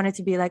 I just wanted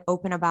to be like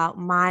open about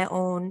my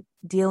own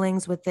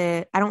dealings with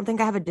it. I don't think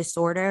I have a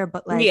disorder,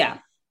 but like,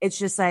 it's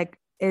just like,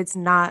 it's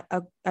not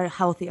a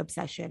healthy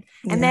obsession.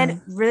 And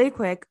then really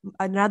quick,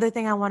 another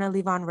thing I want to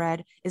leave on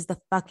red is the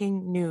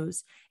fucking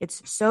news.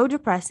 It's so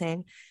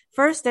depressing.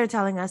 First, they're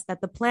telling us that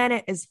the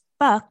planet is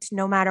fucked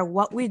no matter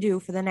what we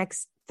do for the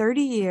next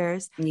 30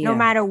 years, Yeah. no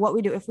matter what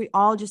we do, if we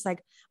all just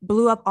like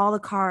blew up all the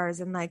cars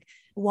and like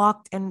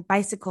walked and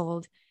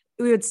bicycled,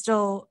 we would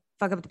still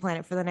fuck up the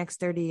planet for the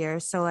next 30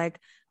 years. So like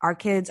our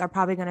kids are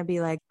probably going to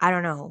be like, I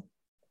don't know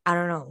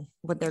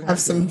what they're have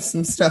some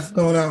stuff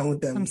going on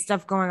with them. Some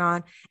stuff going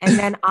on. And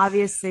then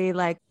obviously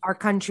like our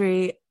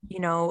country, you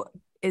know,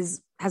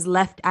 has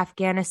left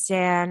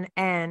Afghanistan,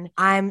 and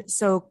I'm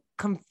so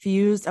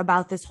confused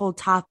about this whole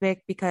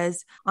topic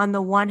because on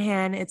the one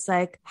hand it's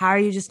like, how are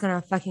you just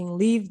gonna fucking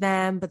leave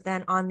them? But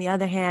then on the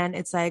other hand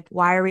it's like,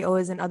 why are we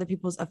always in other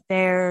people's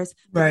affairs?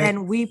 But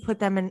then we put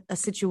them in a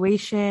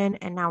situation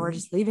and now we're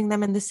just leaving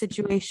them in this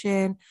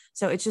situation.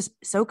 So it's just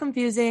so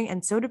confusing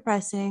and so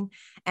depressing,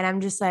 and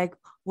I'm just like,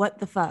 what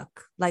the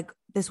fuck? Like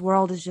this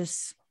world is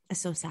just,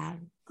 it's so sad.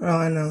 Girl,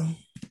 I know.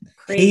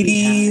 Crazy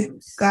Haiti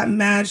times. got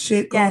mad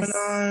shit going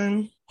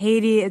on.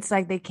 Haiti, it's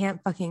like they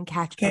can't fucking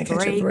catch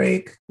a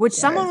break. Which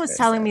someone was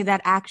telling me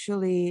that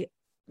actually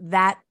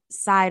that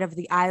side of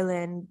the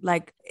island,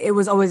 like it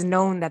was always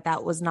known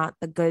that was not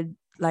the good,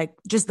 like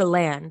just the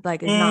land,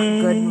 like it's not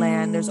good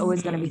land. There's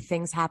always going to be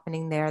things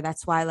happening there.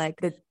 That's why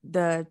like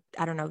the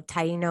I don't know,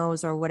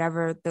 Tainos or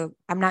whatever,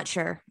 I'm not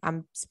sure,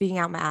 I'm speaking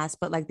out my ass,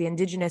 but like the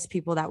indigenous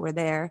people that were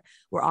there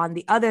were on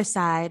the other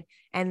side.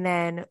 And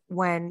then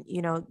when,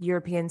 you know,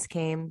 Europeans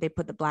came, they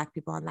put the black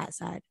people on that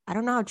side. I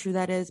don't know how true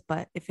that is,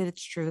 but if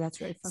it's true,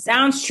 that's really fucking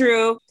Sounds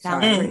true. No,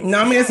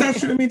 I mean, it sounds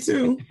true to me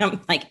too.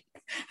 I'm like,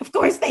 of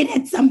course they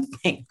did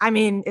something. I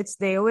mean,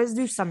 they always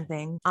do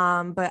something.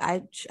 But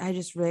I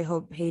just really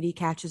hope Haiti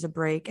catches a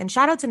break. And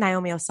shout out to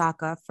Naomi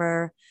Osaka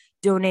for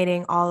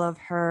donating all of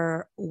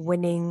her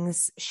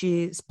winnings.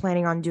 She's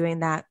planning on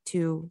doing that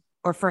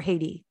for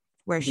Haiti,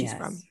 where she's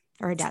from,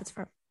 or her dad's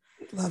from.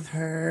 Love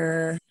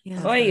her.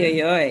 Yeah. Oy,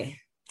 oy, oy.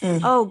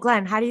 Oh,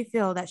 Glenn, how do you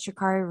feel that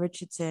Sha'Carri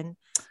Richardson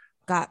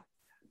got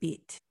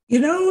beat? You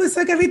know, it's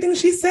like everything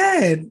she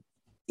said.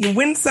 You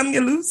win some, you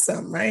lose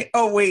some, right?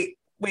 Oh, wait,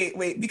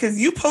 because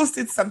you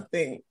posted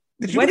something.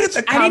 Did you look at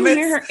the comments? I didn't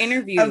hear her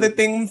interview. Of the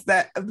things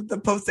of the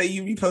posts that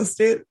you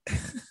reposted?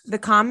 The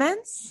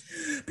comments?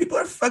 People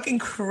are fucking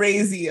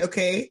crazy,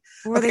 okay?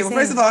 What well,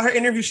 first of all, her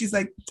interview, she's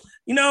like,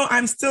 you know,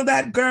 I'm still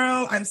that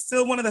girl. I'm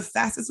still one of the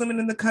fastest women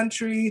in the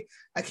country.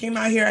 I came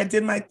out here, I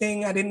did my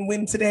thing. I didn't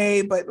win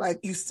today, but like,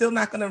 you're still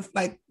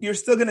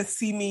gonna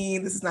see me.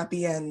 This is not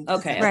the end.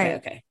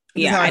 Okay.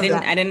 Yeah,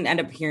 I didn't end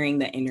up hearing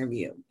the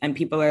interview, and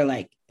people are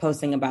like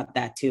posting about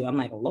that too. I'm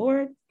like,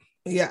 Lord.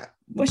 Yeah.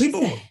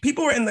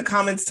 People were in the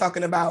comments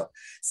talking about,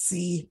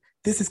 see,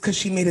 this is because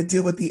she made a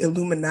deal with the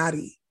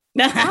Illuminati.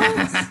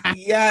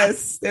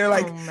 Yes. They're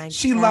like,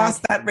 she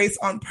lost that race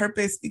on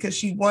purpose because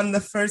she won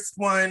the first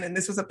one. And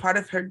this was a part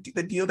of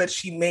the deal that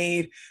she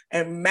made.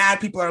 And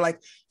mad people are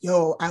like,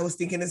 yo, I was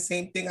thinking the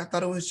same thing. I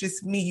thought it was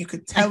just me. You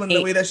could tell in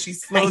the way that she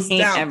slows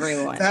down.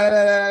 Everyone.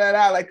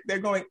 Like they're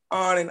going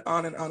on and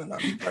on and on and on.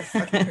 People are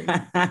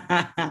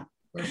fucking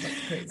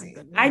crazy.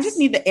 I just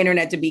need the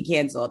internet to be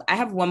canceled. I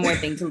have one more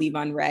thing to leave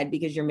on red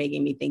because you're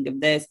making me think of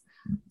this.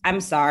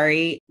 I'm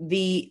sorry.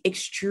 The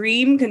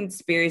extreme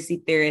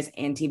conspiracy theorists,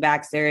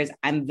 anti-vaxxers,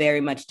 I'm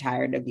very much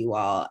tired of you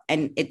all.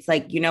 And it's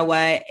like, you know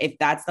what? If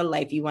that's the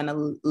life you want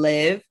to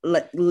live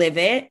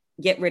it.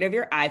 Get rid of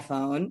your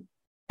iPhone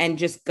and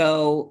just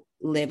go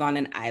live on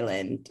an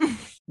island.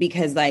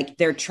 Because like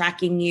they're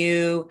tracking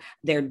you,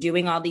 they're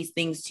doing all these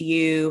things to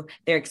you,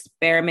 they're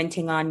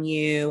experimenting on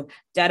you,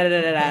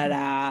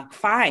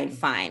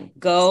 Fine.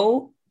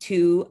 Go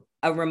to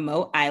a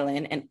remote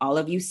island and all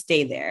of you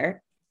stay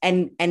there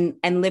and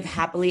live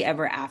happily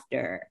ever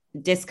after,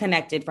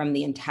 disconnected from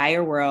the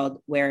entire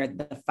world where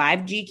the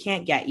 5G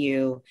can't get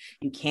you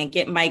can't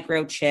get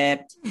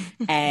microchipped,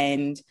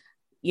 and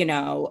you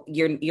know,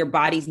 your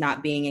body's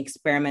not being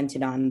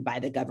experimented on by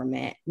the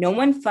government. No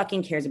one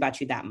fucking cares about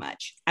you that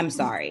much. I'm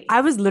sorry.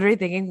 I was literally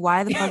thinking,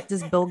 why the fuck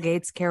does Bill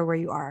Gates care where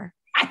you are?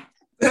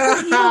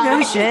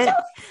 No shit.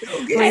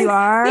 Where you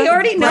are. They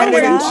already know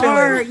where you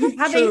are. You You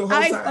have an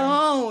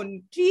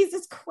iPhone.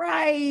 Jesus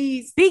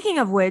Christ. Speaking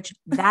of which,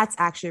 that's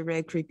actually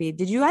really creepy.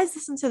 Did you guys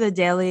listen to the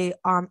daily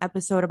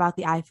episode about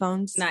the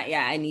iPhones? Not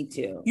yet. I need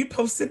to. You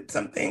posted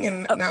something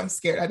and now I'm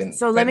scared. I didn't.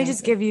 So let me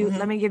just give you an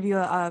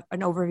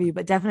overview,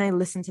 but definitely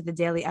listen to the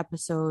daily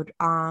episode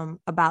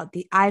about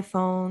the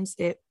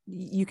iPhones.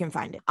 You can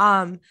find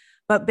it.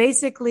 But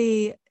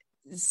basically,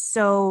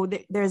 so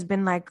there's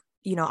been like,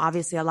 you know,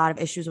 obviously a lot of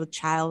issues with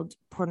child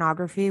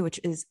pornography, which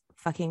is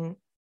fucking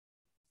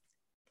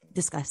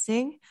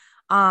disgusting.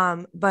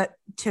 But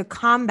to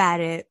combat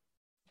it,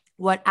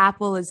 what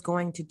Apple is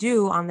going to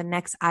do on the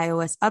next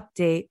iOS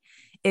update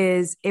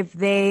is if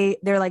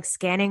they're like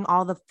scanning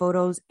all the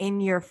photos in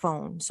your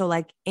phone. So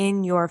like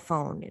in your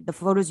phone, the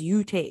photos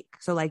you take.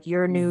 So like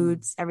your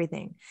nudes,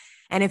 everything.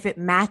 And if it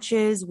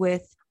matches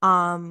with,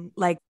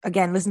 like,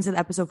 again, listen to the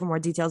episode for more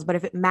details, but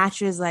if it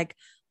matches like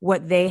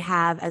what they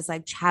have as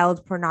like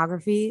child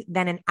pornography,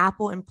 then an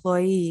Apple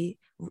employee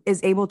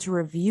is able to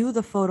review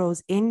the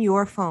photos in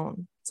your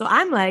phone. So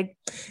I'm like,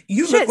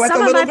 you look like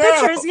some a little of my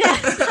girl. Pictures, yeah,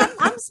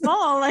 I'm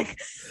small. Like,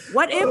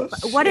 what if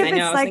it's like,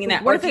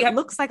 what if it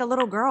looks like a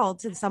little girl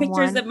to someone?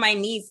 Pictures of my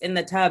niece in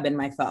the tub in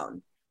my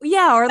phone.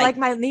 Yeah, or like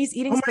my niece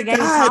eating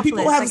spaghetti topless.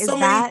 People have like, so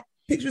many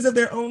pictures of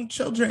their own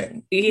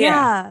children.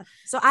 Yeah.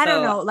 So I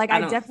don't know. Like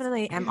I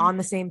definitely am on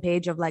the same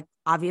page of like,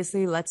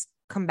 obviously let's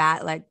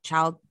combat like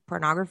child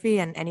pornography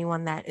and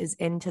anyone that is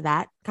into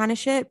that kind of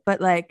shit.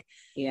 But like,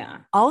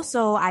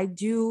 also I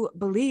do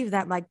believe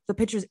that like the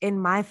pictures in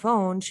my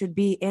phone should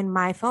be in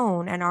my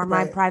phone and are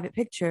my private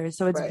pictures.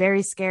 So it's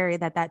very scary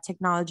that that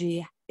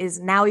technology is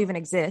now even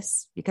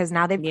exists because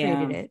now they've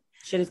created it.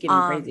 Shit is getting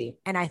crazy.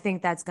 And I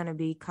think that's going to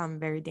become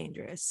very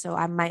dangerous. So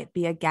I might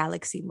be a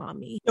galaxy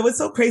mommy. It was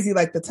so crazy,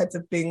 like the types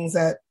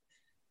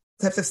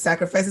of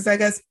sacrifices, I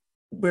guess,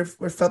 we're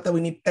felt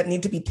that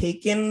need to be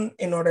taken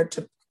in order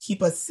to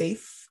keep us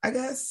safe, I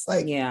guess.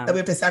 Like that we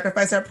have to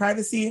sacrifice our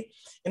privacy.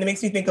 And it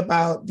makes me think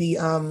about the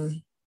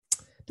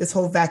this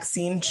whole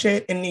vaccine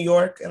shit in New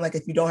York. And like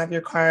if you don't have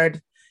your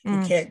card,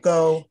 you can't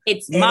go.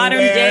 It's anywhere. Modern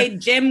day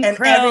Jim Crow. And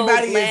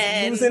everybody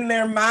is losing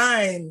their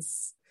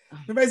minds.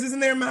 Everybody's losing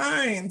their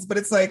minds, but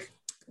it's like,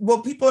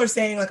 well, people are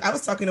saying, like, I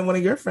was talking to one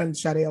of your friends,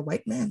 Sade, a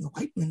white man,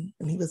 and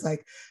he was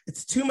like,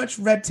 it's too much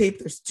red tape.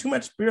 There's too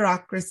much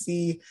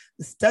bureaucracy.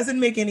 This doesn't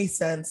make any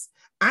sense.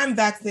 I'm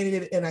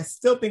vaccinated, and I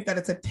still think that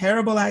it's a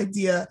terrible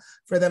idea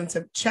for them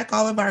to check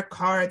all of our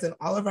cards and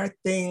all of our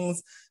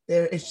things.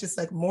 It's just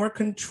like more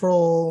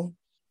control.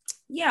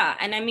 Yeah.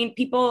 And I mean,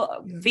 people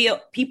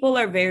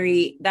are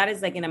very, that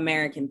is like an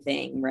American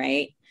thing,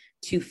 right?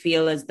 To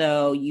feel as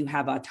though you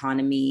have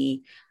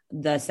autonomy,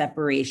 the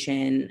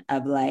separation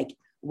of like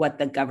what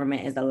the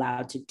government is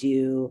allowed to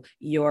do,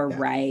 your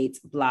rights,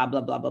 blah, blah,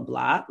 blah, blah,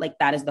 blah. Like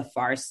that is the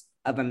farce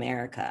of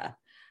America.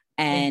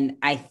 And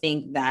I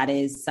think that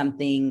is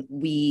something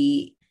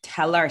we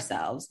tell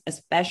ourselves,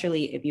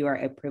 especially if you are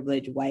a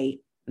privileged white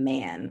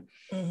man,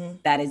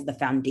 that is the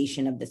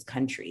foundation of this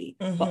country.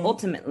 But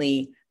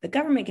ultimately, the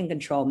government can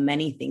control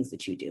many things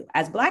that you do.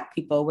 As Black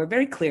people, we're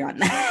very clear on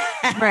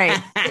that.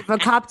 Right. If a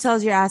cop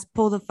tells your ass,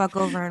 pull the fuck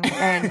over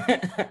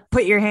and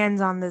put your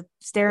hands on the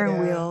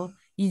steering wheel,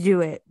 you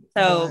do it.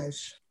 So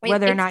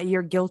whether or not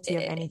you're guilty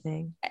of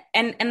anything.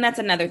 And that's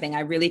another thing.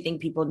 I really think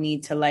people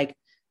need to like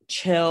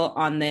chill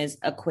on this,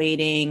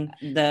 equating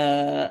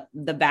the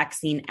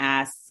vaccine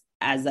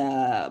as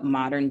a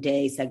modern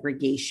day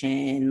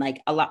segregation.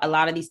 Like a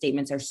lot of these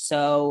statements are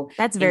so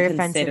that's very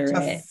offensive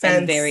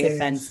and very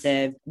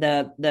offensive.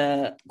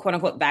 The quote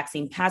unquote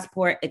vaccine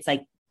passport, it's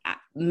like,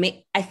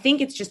 I think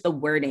it's just the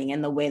wording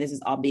and the way this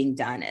is all being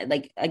done.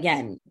 Like,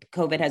 again,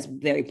 COVID has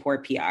very poor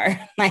PR.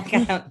 Like,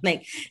 I don't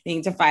like they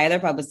need to fire their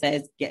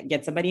publicists,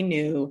 get somebody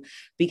new,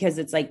 because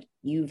it's like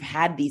you've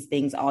had these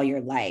things all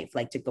your life.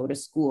 Like to go to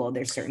school,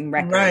 there's certain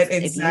records. Right,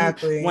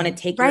 exactly. If you want to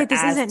take your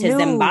ass to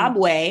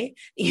Zimbabwe,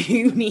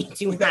 you need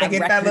to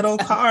get that little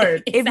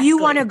card. If you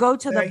want to go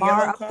to the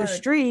bar up the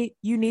street,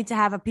 you need to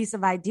have a piece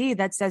of ID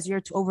that says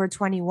you're over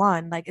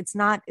 21. Like it's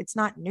not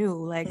new.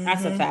 Like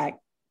that's a fact.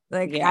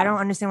 Like, I don't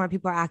understand why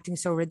people are acting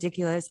so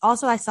ridiculous.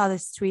 Also, I saw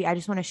this tweet. I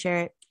just want to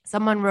share it.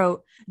 Someone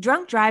wrote,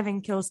 drunk driving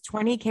kills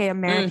 20K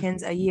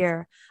Americans a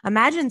year.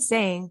 Imagine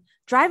saying,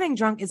 driving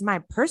drunk is my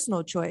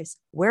personal choice.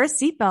 Wear a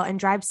seatbelt and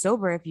drive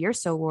sober if you're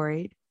so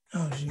worried.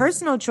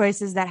 Personal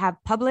choices that have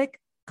public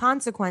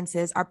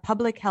consequences are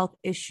public health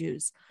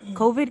issues.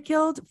 COVID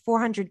killed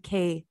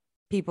 400K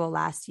people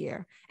last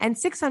year and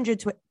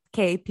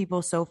 600K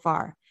people so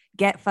far.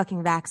 Get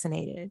fucking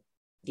vaccinated.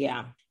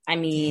 Yeah. I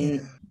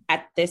mean,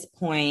 at this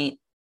point,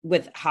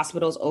 with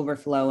hospitals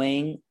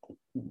overflowing,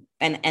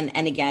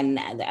 and again,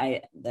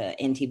 the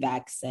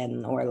anti-vax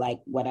and or like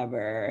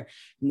whatever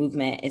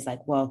movement is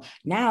like, well,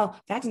 now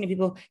vaccinated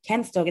people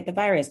can still get the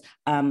virus.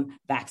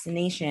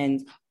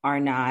 Vaccinations are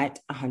not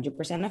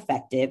 100%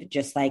 effective.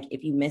 Just like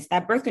if you miss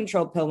that birth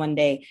control pill one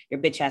day, your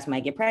bitch ass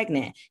might get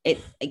pregnant.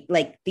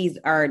 Like these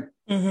are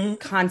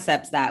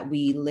concepts that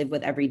we live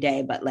with every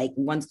day. But like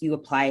once you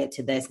apply it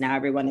to this, now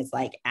everyone is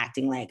like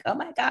acting like, oh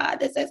my God,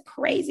 this is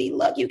crazy.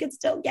 Look, you can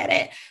still get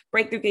it.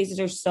 Breakthrough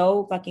cases are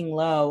so fucking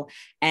low.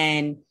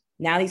 And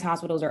now these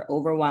hospitals are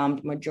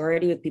overwhelmed,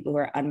 majority with people who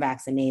are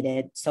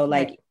unvaccinated. So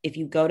like if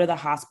you go to the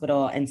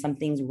hospital and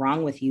something's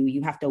wrong with you,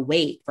 you have to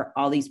wait for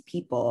all these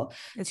people.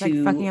 It's like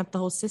fucking up the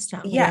whole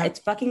system. Yeah, it's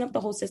fucking up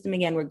the whole system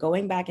again. We're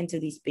going back into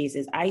these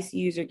spaces.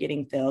 ICUs are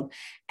getting filled.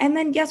 And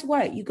then guess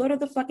what? You go to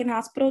the fucking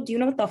hospital. Do you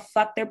know what the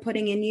fuck they're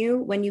putting in you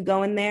when you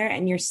go in there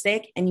and you're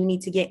sick and you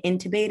need to get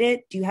intubated?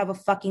 Do you have a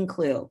fucking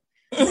clue?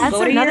 That's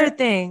another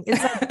thing.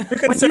 It's like you're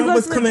concerned with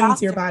what's coming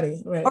into your body,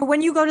 right? Or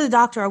when you go to the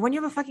doctor, or when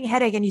you have a fucking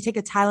headache and you take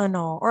a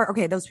Tylenol, or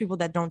okay, those people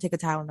that don't take a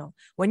Tylenol,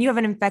 when you have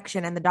an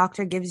infection and the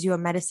doctor gives you a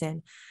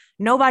medicine,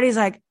 nobody's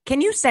like,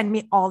 can you send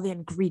me all the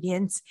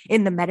ingredients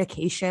in the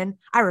medication?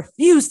 I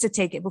refuse to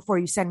take it before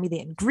you send me the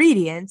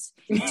ingredients.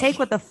 You take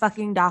what the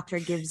fucking doctor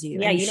gives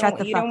you. Yeah, and you shut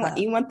the fuck up.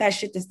 You want that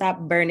shit to stop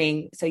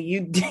burning, so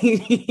you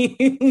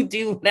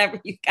do whatever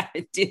you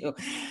gotta do.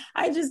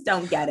 I just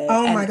don't get it.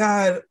 Oh my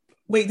God.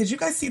 Wait, did you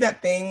guys see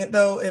that thing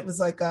though? It was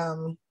like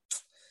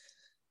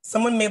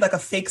someone made like a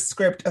fake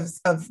script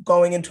of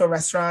going into a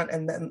restaurant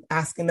and then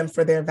asking them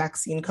for their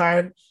vaccine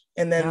card.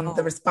 And then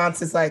the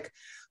response is like,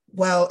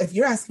 Well, if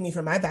you're asking me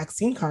for my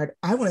vaccine card,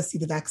 I want to see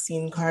the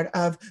vaccine card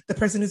of the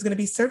person who's going to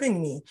be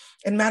serving me.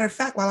 And matter of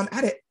fact, while I'm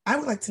at it, I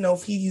would like to know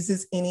if he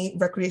uses any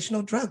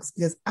recreational drugs,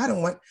 because I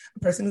don't want a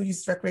person who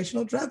uses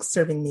recreational drugs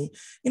serving me.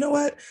 You know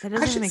what?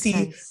 I should see.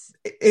 Sense.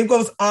 It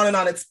goes on and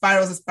on. It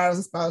spirals and spirals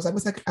and spirals. I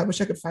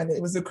wish I could find it.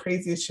 It was the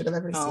craziest shit I've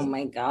ever seen. Oh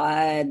my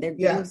God. They're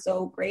being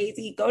so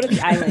crazy. Go to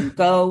the island.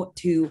 Go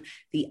to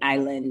the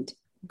island.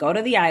 Go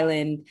to the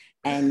island,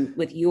 and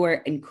with your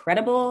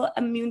incredible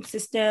immune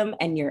system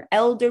and your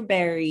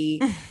elderberry,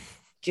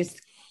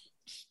 just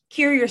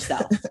cure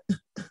yourself.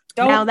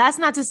 Now, that's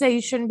not to say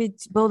you shouldn't be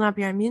building up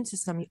your immune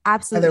system. You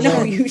absolutely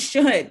no, you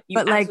should. You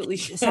but absolutely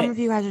should. Some of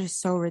you guys are just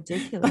so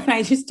ridiculous. But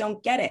I just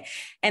don't get it.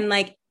 And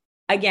like,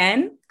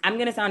 again, I'm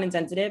going to sound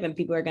insensitive and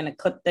people are going to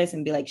clip this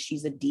and be like,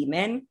 she's a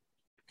demon.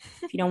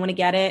 If you don't want to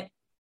get it,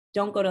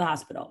 don't go to the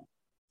hospital.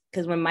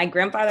 Because when my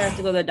grandfather has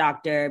to go to the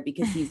doctor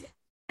because he's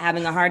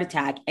having a heart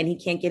attack and he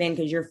can't get in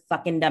because your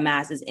fucking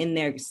dumbass is in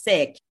there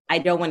sick, I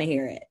don't want to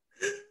hear it.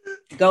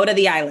 Go to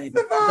the island.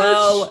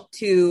 Go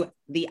to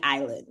the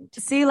island.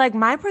 See, like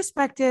my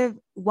perspective,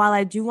 while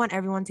I do want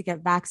everyone to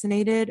get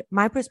vaccinated,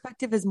 my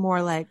perspective is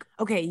more like,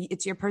 okay,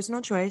 it's your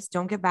personal choice.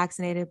 Don't get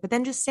vaccinated, but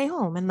then just stay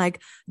home and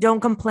like,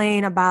 don't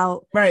complain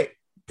about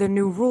the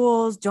new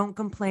rules. Don't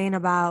complain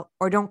about,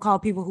 or don't call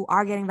people who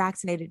are getting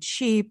vaccinated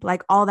sheep,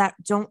 like all that.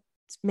 Don't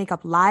make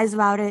up lies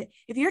about it.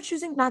 If you're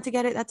choosing not to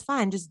get it, that's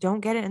fine. Just don't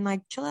get it and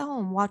like chill at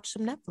home, watch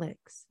some Netflix.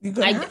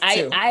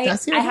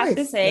 I have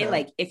to say,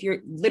 like, if you're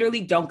literally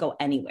don't go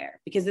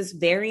anywhere, because this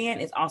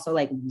variant is also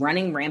like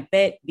running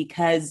rampant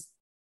because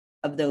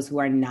of those who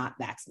are not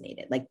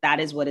vaccinated. Like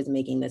that is what is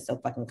making this so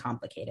fucking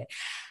complicated.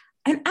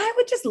 And I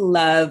would just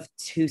love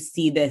to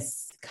see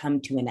this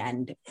come to an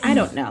end. I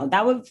don't know.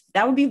 That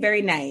would be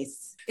very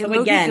nice. It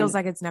so again, feels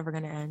like it's never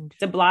going to end.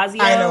 De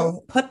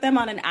Blasio, put them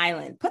on an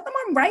island. Put them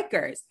on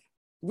Rikers.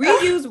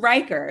 Reuse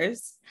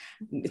Rikers.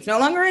 It's no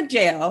longer a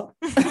jail.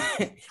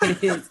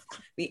 It is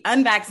the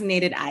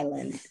unvaccinated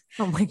island.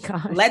 Oh my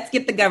God. Let's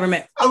get the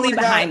government fully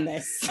behind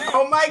this.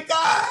 Oh my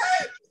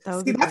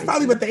God. That's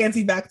probably what the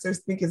anti-vaxxers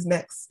think is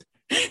next.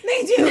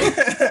 They do.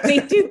 They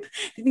do.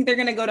 I think they're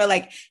going to go to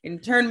like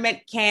internment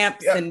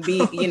camps and be,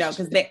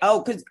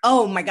 because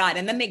oh my God.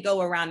 And then they go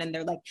around and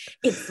they're like,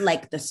 it's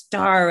like the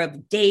Star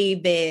of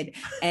David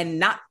and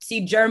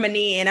Nazi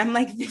Germany. And I'm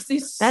like,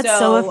 that's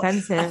so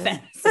offensive.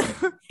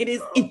 It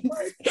is.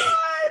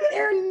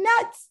 They're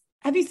nuts.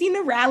 Have you seen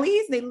the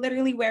rallies? They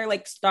literally wear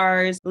like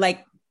stars,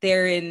 like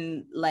they're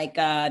in like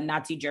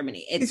Nazi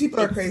Germany. These people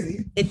are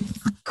crazy. It's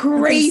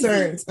crazy.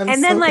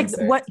 And then like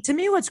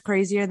what's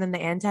crazier than the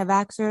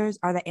anti-vaxxers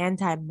are the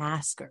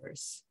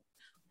anti-maskers.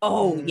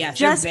 Oh yes.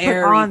 Just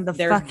put on the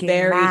fucking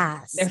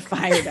mask. They're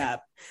fired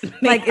up.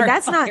 Like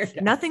that's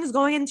nothing's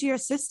going into your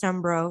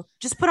system, bro.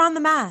 Just put on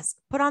the mask.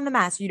 Put on the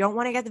mask. You don't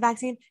want to get the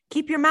vaccine?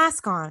 Keep your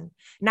mask on.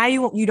 Now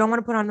you don't want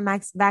to put on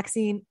the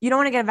vaccine. You don't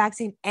want to get a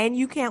vaccine and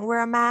you can't wear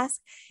a mask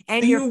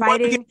and you're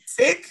fighting. Want to get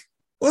sick?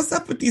 What's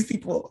up with these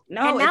people?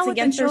 No, it's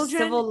against their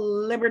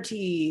civil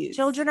liberties.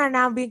 Children are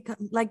now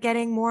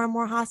getting more and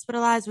more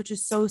hospitalized, which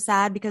is so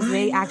sad because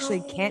they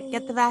actually can't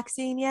get the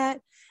vaccine yet.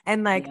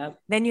 And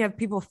then you have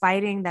people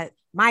fighting that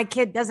my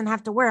kid doesn't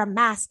have to wear a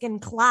mask in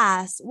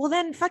class. Well,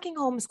 then fucking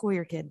homeschool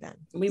your kid then.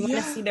 We want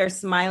to see their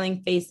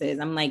smiling faces.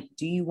 I'm like,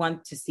 do you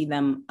want to see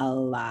them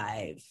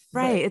alive?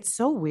 Right. It's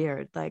so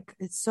weird. Like,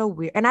 it's so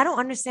weird. And I don't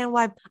understand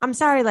why. I'm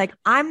sorry. Like,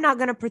 I'm not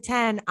going to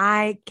pretend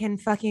I can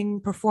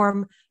fucking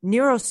perform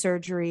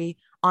neurosurgery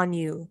on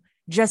you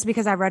just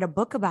because I read a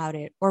book about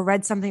it or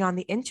read something on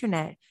the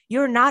internet.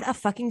 You're not a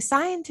fucking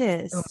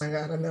scientist. Oh my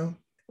God, I know.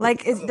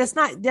 Like, that's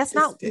not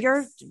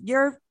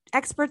your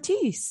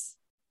expertise.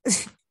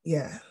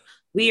 Yeah.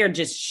 We are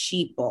just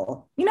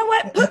sheeple. You know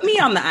what? Put me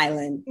on the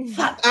island.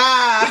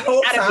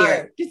 Out of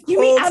here. Just get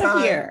me out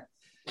of here.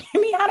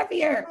 Get me out of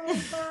here.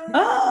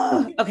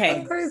 Oh, okay.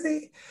 That's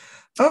crazy.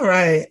 All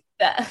right.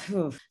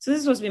 So this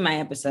is supposed to be my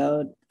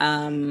episode.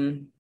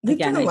 Again,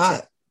 a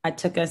lot. I'm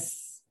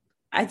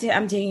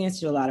taking us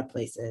to a lot of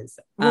places.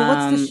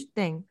 Well, what's the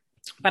thing?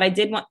 But I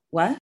did want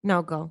what?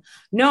 No, go.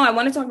 No, I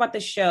want to talk about the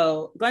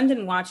show. Glenn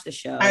didn't watch the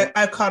show.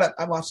 I caught up.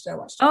 I watched it.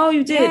 Oh,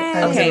 you did?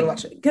 Yay.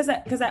 Okay. Because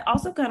I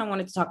also kind of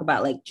wanted to talk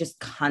about like just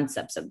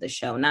concepts of the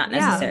show, not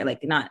necessarily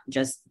like not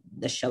just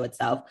the show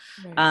itself.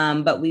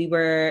 Right. But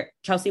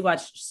Chelsea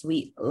watched The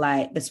Sweet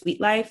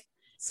Life.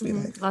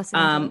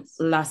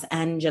 Los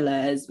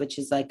Angeles, which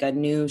is like a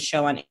new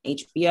show on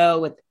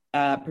HBO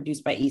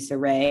produced by Issa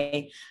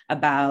Rae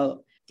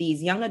about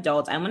these young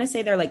adults. I want to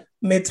say they're like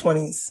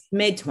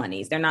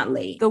mid-20s. They're not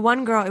late. The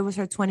one girl, it was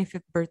her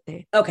 25th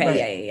birthday. Okay.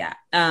 Right. Yeah.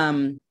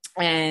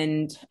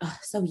 And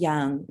so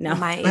young. No,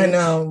 I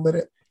know,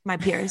 but my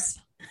peers.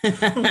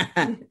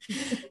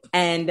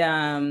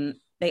 And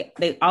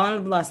they all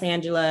in Los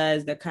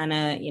Angeles. They're kind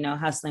of,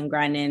 hustling,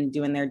 grinding,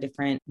 doing their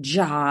different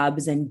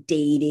jobs and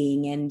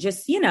dating and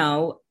just,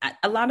 a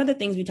lot of the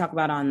things we talk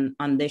about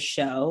on this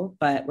show,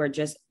 but we're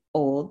just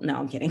old. No,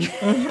 I'm kidding.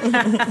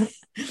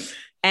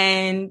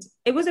 And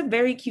it was a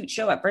very cute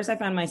show. At first, I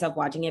found myself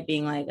watching it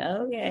being like,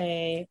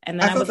 okay. And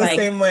then I felt was the like,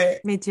 same way.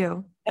 Me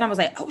too. And I was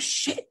like, oh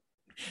shit.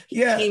 He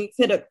Yeah. came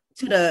to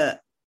the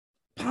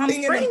Palm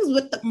Thing in Springs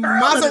with the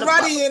girl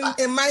Maserati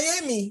in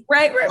Miami.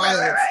 Right.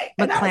 Wild.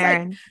 And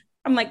McLaren.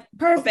 I'm like,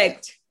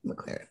 perfect.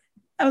 McLaren.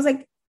 I was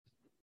like,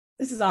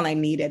 this is all I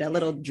needed, a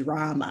little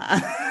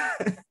drama.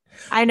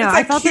 I know. It's I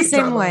like felt the cute same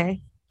drama.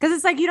 way. Because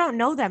it's like you don't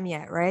know them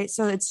yet, right?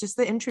 So it's just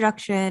the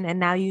introduction, and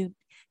now you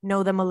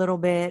know them a little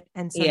bit.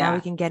 And so now we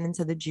can get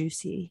into the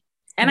juicy.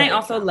 And I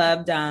also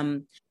loved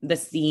the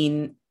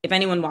scene, if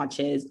anyone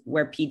watches,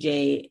 where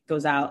PJ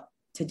goes out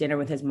to dinner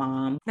with his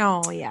mom.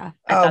 Oh, yeah.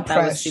 I thought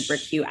that was super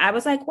cute. I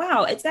was like,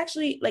 wow, it's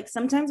actually like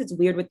sometimes it's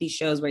weird with these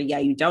shows where, yeah,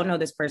 you don't know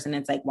this person.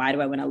 It's like, why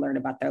do I want to learn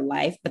about their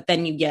life? But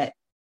then you get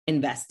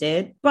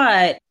invested.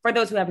 But for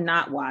those who have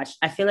not watched,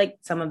 I feel like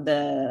some of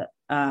the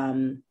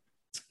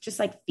just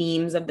like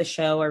themes of the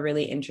show are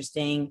really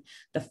interesting.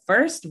 The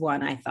first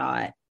one I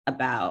thought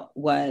about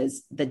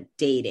was the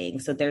dating.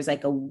 So there's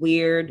like a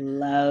weird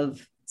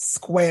love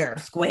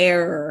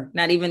square,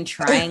 not even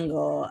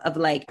triangle of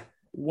like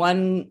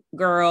one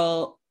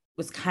girl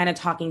was kind of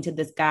talking to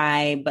this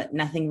guy, but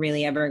nothing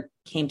really ever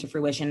came to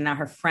fruition. Now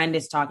her friend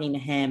is talking to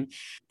him.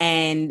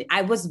 And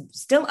I was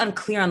still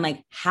unclear on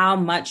like how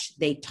much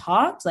they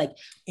talked. Like,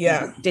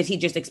 did he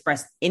just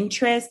express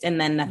interest and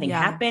then nothing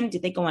happened?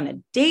 Did they go on a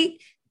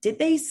date? Did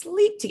they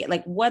sleep together?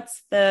 Like,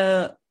 what's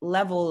the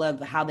level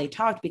of how they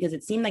talked? Because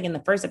it seemed like in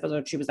the first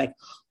episode, she was like,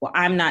 well,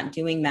 I'm not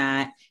doing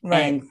that. Right.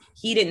 And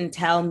he didn't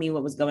tell me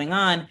what was going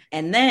on.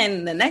 And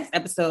then the next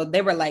episode,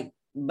 they were like,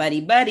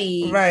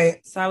 buddy. Right.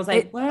 So I was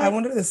like, what? I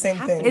wonder the same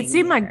thing. It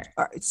seemed like,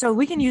 so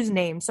we can use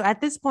names. So at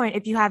this point,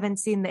 if you haven't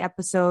seen the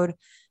episode,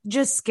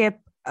 just skip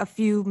a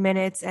few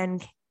minutes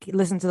and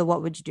listen to the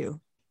What Would You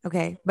Do?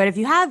 Okay. But if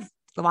you have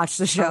watched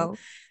the show,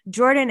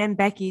 Jordan and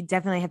Becky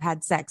definitely have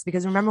had sex,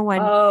 because remember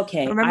when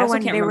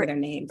their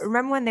names.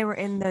 Remember when they were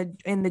in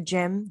the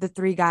gym, the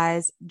three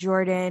guys,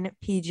 Jordan,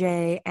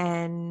 PJ,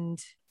 and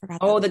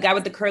the guy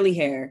with the curly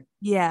hair.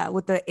 Yeah,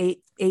 with the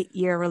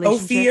eight-year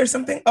relationship. Kofi or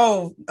something.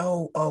 Oh,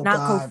 not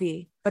God.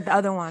 Kofi, but the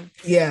other one.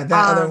 Yeah,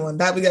 that other one.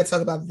 That we got to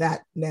talk about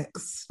that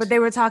next. But they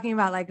were talking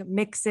about like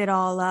mix it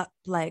all up,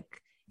 like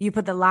you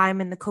put the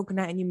lime in the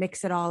coconut and you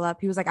mix it all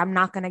up. He was like, I'm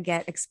not gonna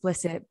get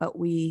explicit, but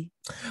we.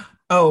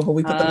 Oh, but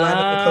we put the lime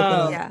in the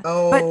coconut. Yeah.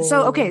 Oh. But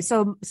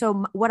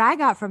so what I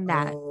got from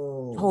that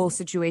whole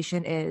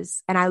situation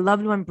is, and I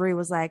loved when Brie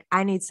was like,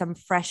 I need some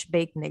fresh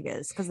baked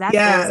niggas, because that's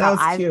how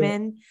I've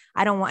been.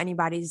 I don't want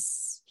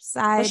anybody's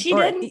side. But she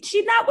didn't.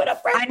 She not with a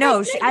fresh. I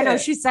know.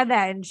 She said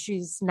that, and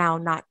she's now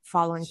not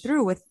following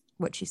through with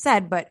what she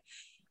said. But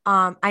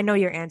I know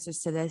your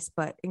answers to this.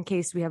 But in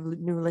case we have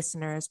new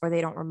listeners or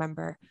they don't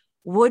remember,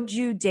 would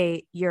you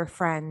date your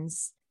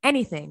friends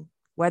anything?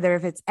 Whether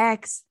if it's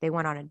ex, they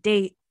went on a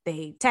date,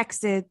 they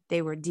texted,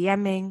 they were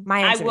DMing.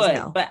 My answer is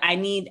no. But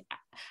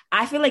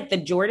I feel like the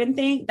Jordan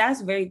thing,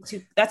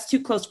 that's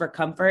too close for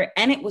comfort.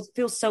 And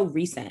feels so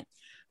recent.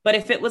 But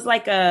if it was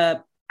like I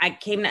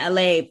came to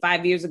LA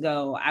 5 years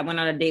ago, I went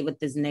on a date with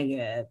this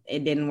nigga,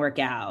 it didn't work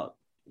out.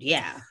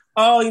 Yeah.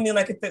 Oh, you mean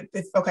like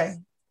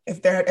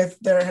if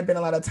there had been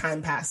a lot of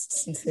time passed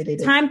since they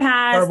dated,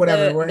 or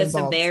whatever, the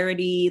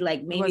severity,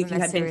 like maybe if you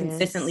had been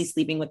consistently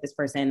sleeping with this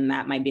person,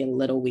 that might be a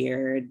little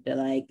weird.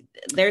 Like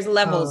there's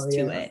levels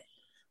to it.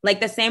 Like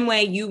the same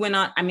way you went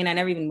on, I mean, I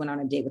never even went on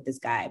a date with this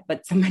guy,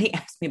 but somebody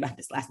asked me about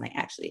this last night,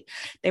 actually.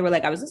 They were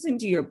like, I was listening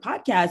to your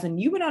podcast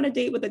and you went on a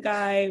date with a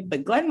guy,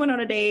 but Glenn went on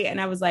a date. And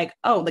I was like,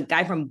 oh, the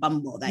guy from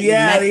Bumble that you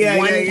met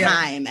one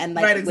time and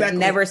like would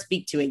never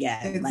speak to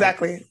again.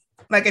 Exactly.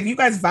 Like if you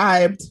guys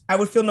vibed, I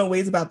would feel no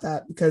ways about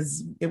that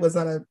because it was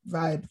not a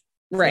vibe.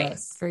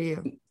 For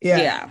you.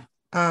 Yeah.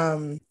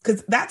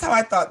 Because that's how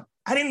I thought.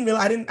 I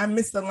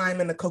missed the lime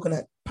and the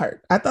coconut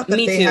part. I thought that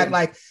they had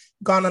like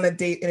gone on a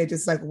date and it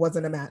just like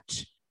wasn't a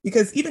match,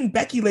 because even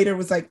Becky later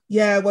was like,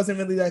 yeah, it wasn't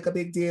really like a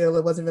big deal.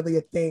 It wasn't really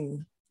a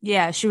thing.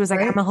 Yeah. She was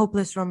like, I'm a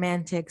hopeless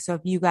romantic. So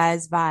if you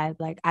guys vibe,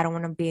 like, I don't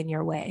want to be in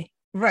your way.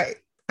 Right.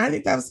 I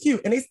think that was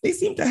cute. And they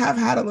seem to have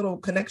had a little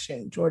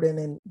connection, Jordan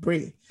and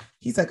Brie.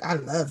 He's like, I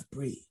love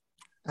Brie.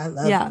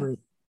 Brie.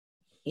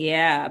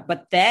 Yeah.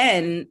 But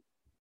then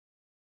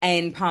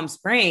in Palm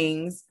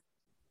Springs,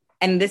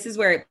 and this is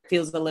where it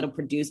feels a little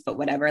produced, but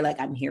whatever, like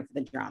I'm here for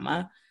the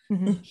drama.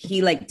 Mm-hmm.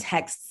 He like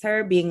texts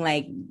her being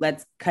like,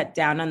 let's cut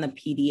down on the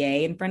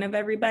PDA in front of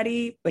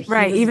everybody. But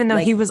even though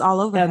he was all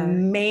over the her.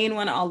 main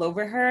one all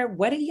over her.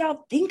 What do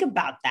y'all think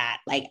about that?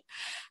 Like,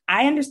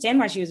 I understand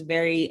why she was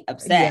very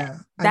upset. Yeah,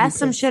 that's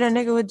some shit a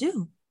nigga would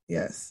do.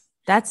 Yes.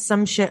 That's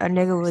some shit a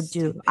nigga would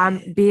do.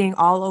 I'm being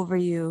all over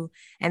you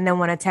and then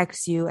want to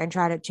text you and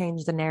try to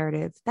change the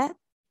narrative. That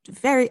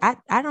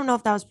I don't know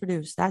if that was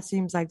produced. That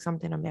seems like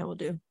something a man will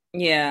do.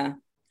 Yeah.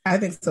 I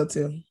think so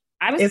too.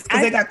 It's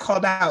because they got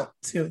called out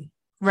too.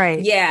 Right.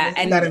 Yeah.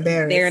 And got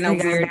embarrassed. They're in a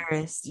weird,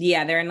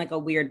 they're in like a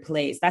weird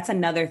place. That's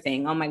another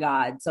thing. Oh my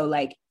God. So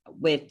like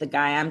with the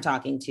guy I'm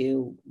talking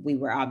to, we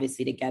were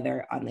obviously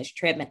together on this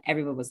trip, and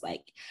everyone was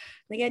like,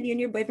 "Oh my God, you and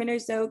your boyfriend are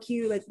so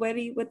cute. Like,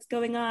 what's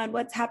going on?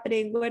 What's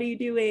happening? What are you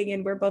doing?"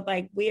 And we're both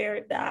like,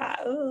 "We're not."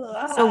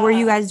 So were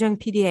you guys doing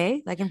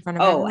PDA like in front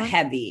of everyone?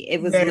 Heavy.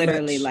 It was Very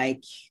literally much.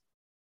 like,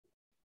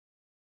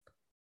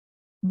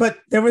 but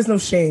there was no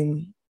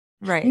shame.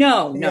 Right.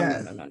 no,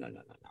 Yeah.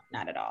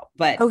 not at all.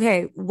 But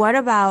Okay, what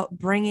about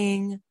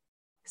bringing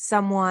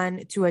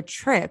someone to a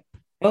trip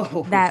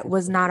that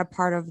was not a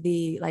part of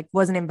the, like,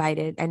 wasn't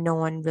invited and no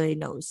one really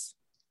knows?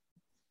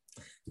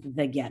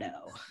 the ghetto.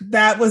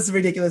 That was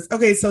ridiculous.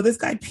 Okay, so this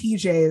guy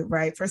PJ,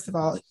 right? First of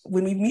all,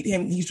 when we meet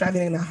him, he's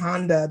driving in a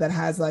Honda that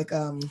has like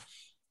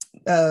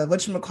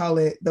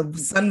whatchamacallit, the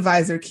sun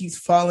visor keeps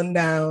falling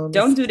down.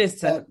 Don't do this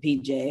to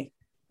PJ.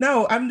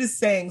 No, I'm just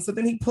saying. So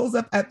then he pulls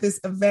up at this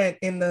event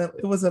in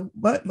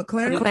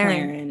McLaren?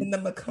 In the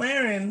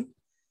McLaren.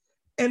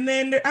 And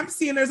then I'm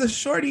seeing there's a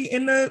shorty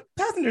in the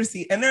passenger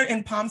seat, and they're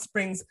in Palm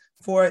Springs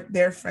for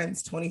their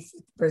friend's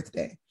 25th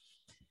birthday.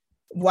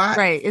 Why?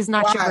 Right. It's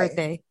not your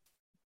birthday.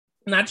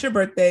 Not your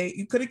birthday.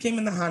 You could have came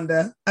in the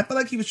Honda. I feel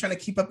like he was trying to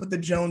keep up with the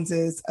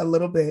Joneses a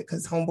little bit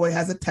because homeboy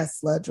has a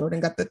Tesla. Jordan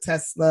got the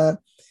Tesla.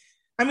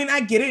 I mean, I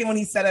get it when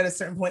he said at a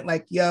certain point,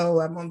 like, yo,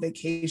 I'm on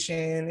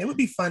vacation. It would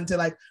be fun to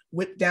like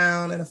whip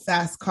down in a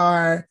fast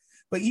car.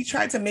 But you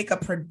tried to make a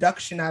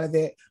production out of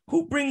it.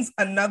 Who brings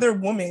another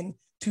woman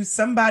to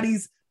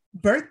somebody's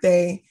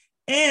birthday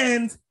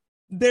and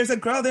there's a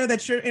girl there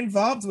that you're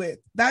involved with?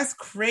 That's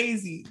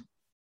crazy.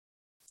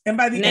 And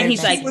by the and then end,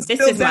 he's like, "This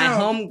is my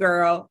home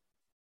girl."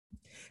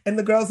 And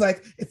the girl's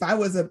like, "If I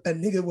was a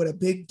nigga with a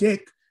big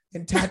dick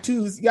and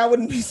tattoos, y'all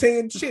wouldn't be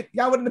saying shit.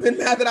 Y'all wouldn't have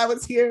been mad that I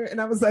was here." And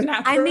I was like,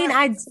 I mean,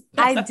 I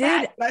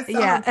did.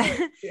 Yeah.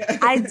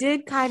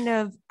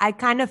 I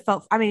kind of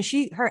felt, I mean,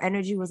 her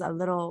energy was a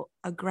little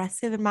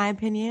aggressive in my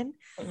opinion.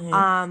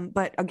 Mm-hmm.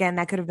 But again,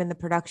 that could have been the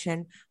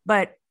production.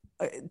 But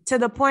to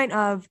the point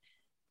of,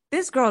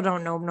 this girl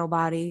don't know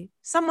nobody.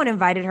 Someone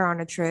invited her on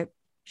a trip.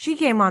 She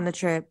came on the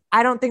trip.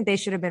 I don't think they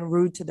should have been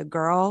rude to the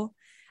girl.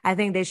 I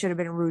think they should have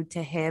been rude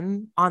to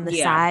him on the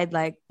side,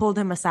 like pulled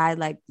him aside.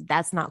 Like,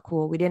 that's not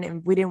cool. We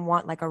didn't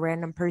want like a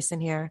random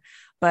person here,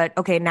 but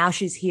okay, now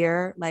she's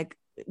here. Like,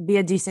 be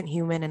a decent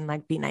human and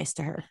like be nice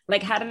to her.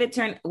 Like, how did it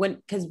turn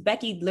because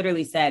Becky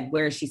literally said,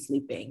 "Where is she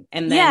sleeping?"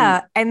 And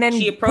then and then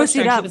she approached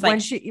her and she was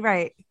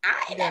like,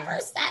 I never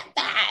said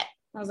that.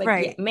 I was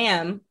like, yeah,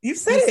 "Ma'am, you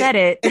said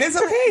it, and it's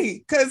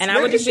okay." Because and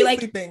I would just be like,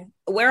 sleeping?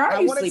 "Where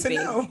are you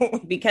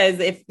sleeping?" Because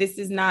if this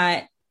is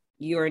not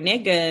your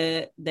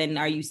nigga, then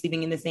are you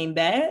sleeping in the same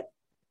bed?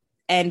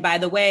 And by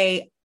the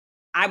way,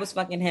 I was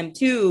fucking him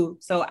too.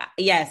 So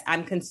yes,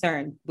 I'm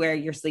concerned where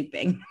you're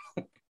sleeping.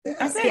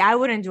 See, I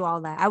wouldn't do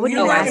all that. I wouldn't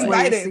know ask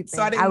where you're sleeping.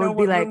 So I didn't know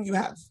what room you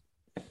have.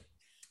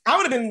 I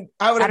would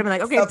have been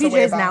like, okay,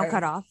 PJ is now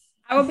cut off.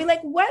 I would be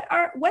like,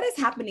 what is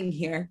happening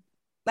here?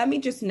 Let me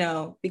just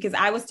know, because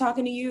I was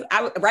talking to you.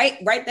 Right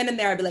then and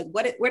there, I'd be like,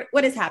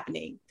 what is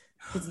happening?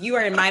 Because you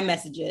are in my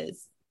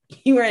messages.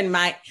 You're in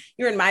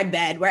my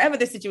bed, wherever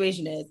the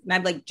situation is. And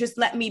I'm like, just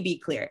let me be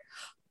clear.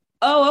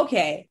 Oh,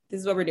 okay. This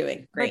is what we're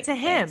doing. Great. But to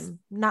him,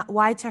 not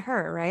why to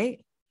her,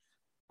 right?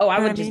 Oh, I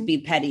would just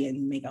be petty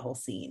and make a whole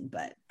scene,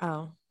 but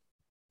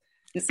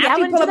See, I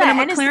wouldn't pull do up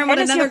that. in a McLaren with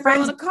another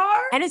girl in a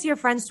car. And it's your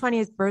friend's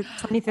 25th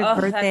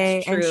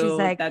birthday, and she's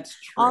like, "That's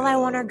true. All I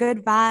want are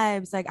good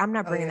vibes." Like, I'm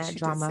not bringing that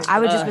drama. I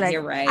would just be like,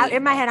 right.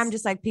 In my head, I'm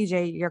just like,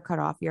 PJ, you're cut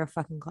off. You're a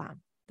fucking clown.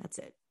 That's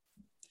it.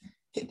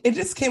 It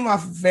just came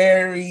off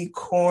very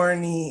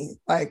corny,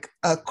 like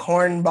a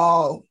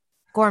cornball.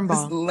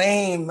 Just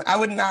lame. I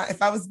would not,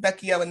 if I was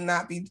Becky, I would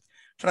not be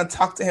trying to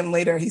talk to him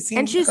later. He seems,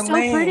 and she's so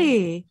lame.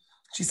 pretty.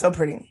 She's so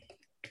pretty.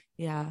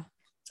 Yeah.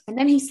 And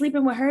then he's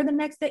sleeping with her the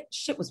next day.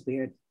 Shit was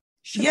weird.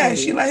 She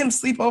let him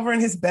sleep over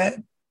in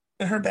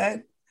her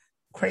bed.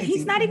 Crazy.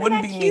 He's not even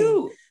that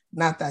cute.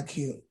 Not that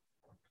cute.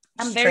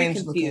 I'm very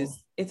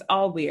confused. It's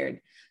all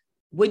weird.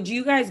 Would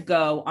you guys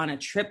go on a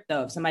trip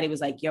though? If somebody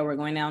was like, "Yo, we're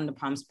going down to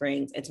Palm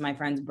Springs. It's my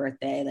friend's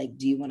birthday. Like,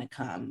 do you want to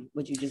come?"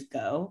 Would you just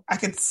go? I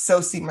could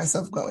so see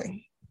myself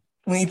going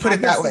when you put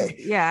it that way.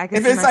 Yeah. I could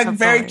if it's like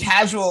very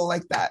casual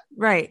like that.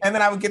 Right. And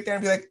then I would get there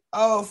and be like,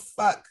 "Oh,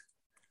 fuck."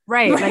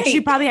 Right. Like,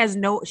 she probably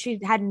she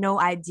had no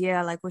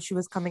idea like what she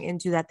was coming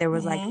into, that there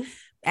was like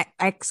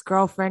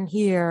ex-girlfriend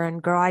here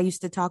and girl I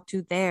used to talk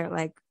to there.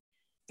 Like,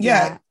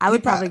 yeah I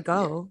would probably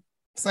go.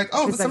 It's like,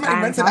 oh, somebody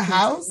rented a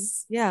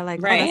house? Yeah,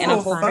 like, right, and a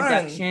whole fun.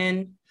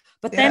 production.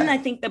 But then I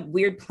think the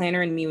weird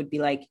planner in me would be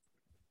like,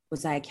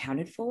 was I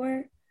accounted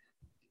for?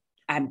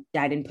 I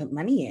didn't put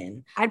money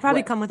in. I'd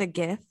probably come with a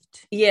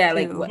gift. Yeah,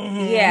 like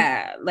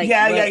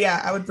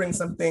yeah. I would bring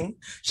something.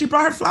 She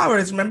brought her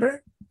flowers,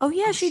 remember? Oh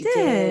yeah, she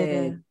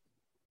did.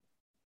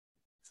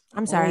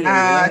 I'm sorry.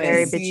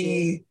 Very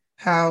bitchy.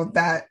 How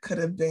that could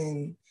have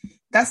been.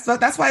 That's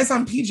why it's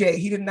on PJ.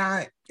 He did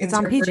not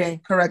interpret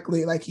it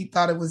correctly. Like, he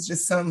thought it was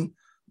just some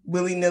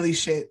willy-nilly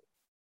shit.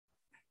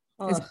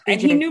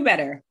 And he knew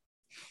better.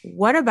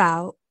 What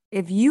about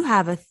if you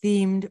have a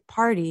themed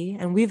party,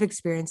 and we've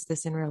experienced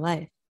this in real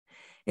life.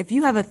 If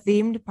you have a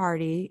themed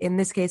party, in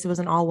this case, it was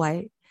an all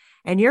white,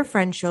 and your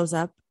friend shows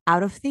up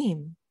out of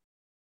theme.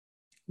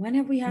 When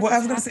have we had Well, I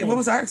was this gonna say, happen? what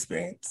was our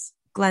experience?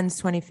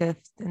 Glenn's 25th,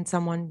 and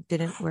someone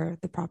didn't wear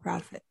the proper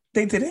outfit.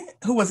 They didn't?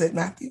 Who was it,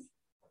 Matthew?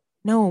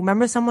 No,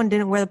 remember someone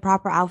didn't wear the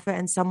proper outfit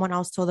and someone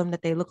else told them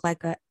that they look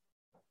like a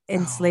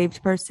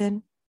enslaved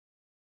person?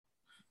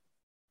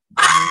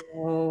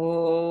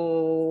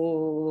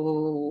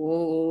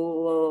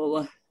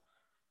 Oh,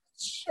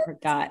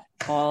 forgot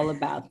all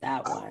about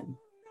that one.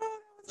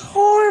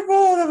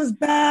 Horrible. That was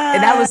bad.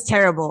 And that was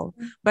terrible.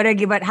 But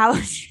again, but how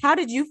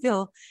did you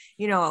feel?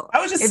 You know, I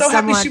was just if so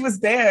happy someone- she was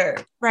there.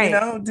 Right. You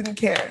know, didn't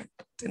care.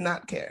 Did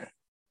not care.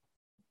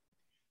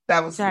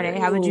 That was Saturday.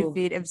 weird. How would you Ooh,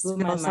 feel if blew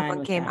my mind someone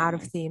with came that out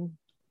of one. theme?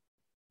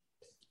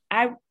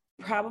 I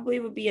probably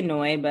would be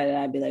annoyed, but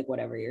I'd be like,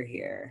 whatever, you're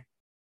here.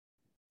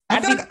 I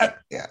I'd feel be- like,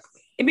 yeah.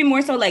 It'd be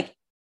more so like,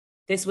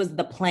 this was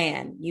the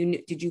plan.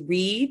 Did you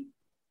read?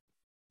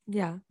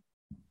 Yeah.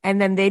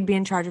 And then they'd be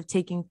in charge of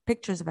taking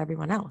pictures of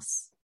everyone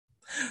else.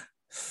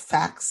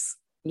 Facts.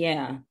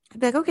 Yeah. I'd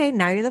be like, okay,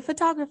 now you're the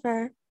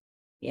photographer.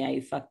 Yeah,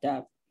 you fucked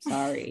up.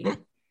 Sorry.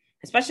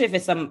 Especially if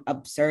it's some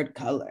absurd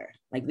color.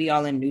 Like we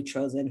all in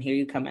neutrals and here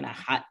you come in a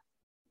hot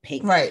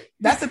pink. Right.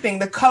 That's the thing.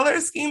 The color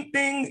scheme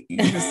thing, you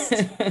just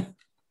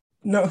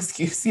no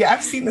excuse. Yeah,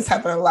 I've seen this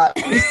happen a lot.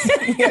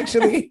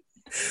 Actually,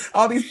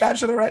 all these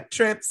bachelorette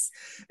trips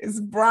is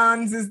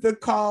bronze is the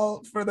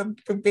call for the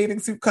bathing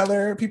suit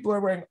color. People are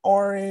wearing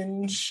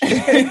orange.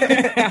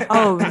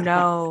 Oh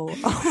no.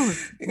 Oh,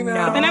 You know?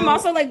 no. But then I'm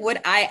also like, would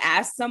I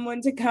ask someone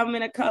to come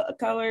in a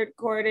colored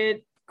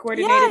coordinated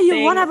Yeah, you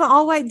thing? want to have an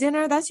all-white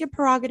dinner? That's your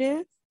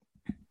prerogative.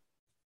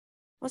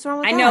 What's wrong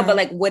with I that? know, but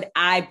like, would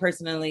I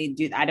personally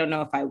do? I don't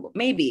know if I would.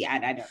 Maybe I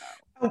don't know.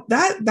 Oh,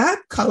 that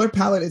color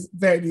palette is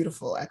very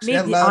beautiful. Actually,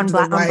 Maybe I on loved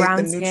black- the on white,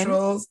 brown the skin.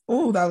 neutrals.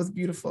 Oh, that was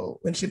beautiful.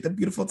 When she had the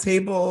beautiful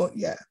table.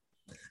 Yeah,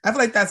 I feel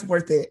like that's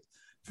worth it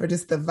for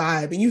just the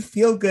vibe, and you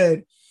feel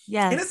good.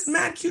 Yes. And it's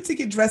mad cute to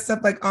get dressed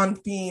up like on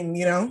theme,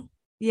 you know?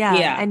 Yeah.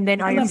 Yeah. And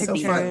then all I your love so fun.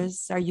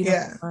 pictures are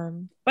Yeah.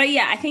 uniform. But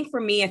yeah, I think for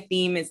me, a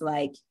theme is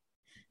like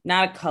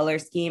not a color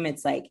scheme.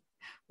 It's like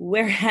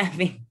we're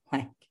having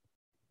like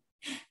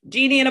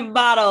genie in a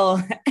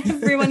bottle.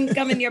 Everyone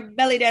come in your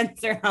belly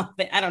dancer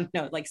outfit. I don't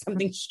know, like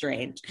something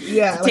strange.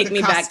 Yeah, To like take a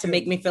me back to costume.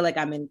 make me feel like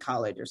I'm in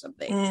college or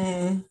something.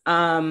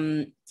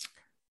 Mm.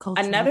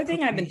 Cultural Another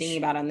thing I've been thinking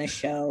appropriation. about on this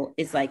show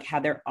is like how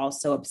they're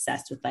also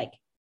obsessed with like,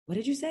 what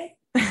did you say?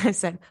 I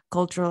said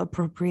cultural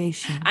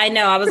appropriation. I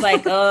know. I was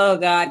like, oh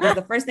God. Because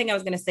the first thing I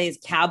was going to say is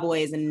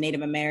cowboys and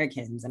Native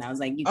Americans. And I was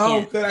like, you Oh,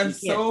 can't. good. I'm you can't.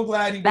 so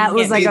glad you That didn't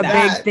was get like me a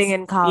that. big thing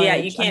in college. Yeah,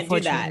 you can't do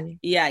that. unfortunately.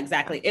 Yeah,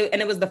 exactly.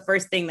 And it was the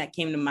first thing that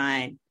came to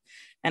mind.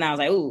 And I was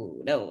like,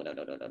 ooh, no.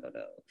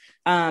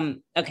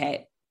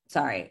 Okay.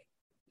 Sorry.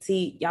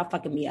 See, y'all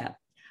fucking me up.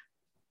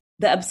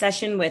 The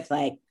obsession with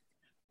like,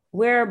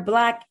 we're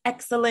Black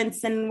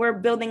excellence and we're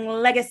building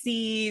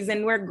legacies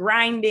and we're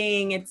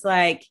grinding. It's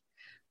like,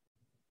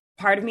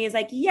 part of me is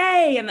like,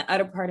 yay. And the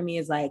other part of me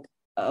is like,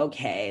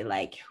 okay,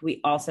 like we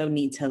also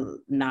need to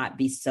not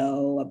be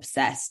so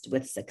obsessed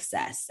with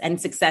success, and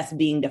success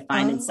being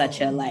defined in such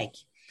a like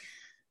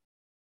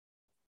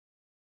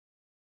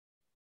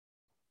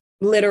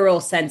literal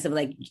sense of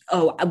like,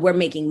 oh, we're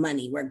making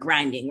money, we're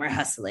grinding, we're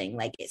hustling.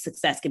 Like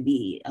success could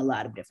be a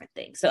lot of different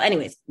things. So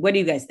anyways, what do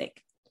you guys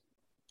think?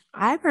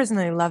 I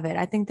personally love it.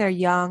 I think they're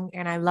young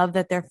and I love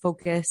that they're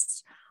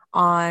focused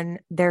on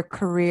their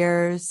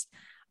careers.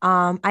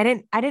 I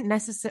didn't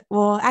necessarily,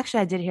 well,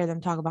 actually I did hear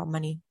them talk about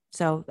money.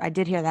 So I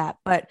did hear that,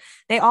 but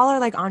they all are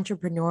like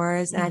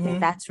entrepreneurs. And I think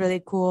that's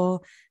really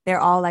cool.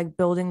 They're all like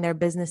building their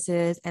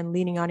businesses and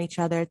leaning on each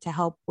other to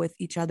help with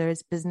each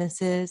other's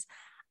businesses.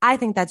 I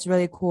think that's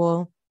really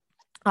cool.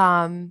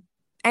 And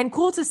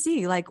cool to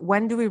see, like,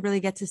 when do we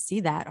really get to see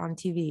that on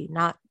TV?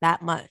 Not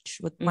that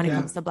much when it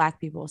comes to Black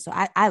people. So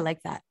I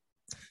like that.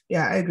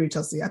 Yeah, I agree,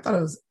 Chelsea. I thought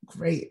it was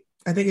great.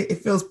 I think it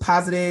feels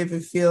positive.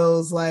 It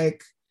feels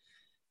like,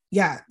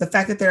 yeah, the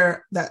fact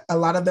that a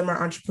lot of them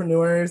are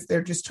entrepreneurs,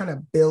 they're just trying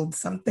to build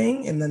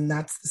something. And then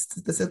that's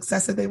the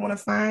success that they want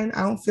to find.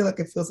 I don't feel like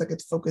it feels like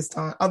it's focused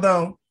on,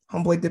 although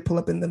Homeboy did pull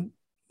up in the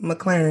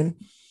McLaren.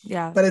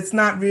 Yeah. But it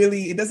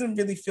doesn't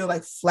really feel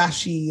like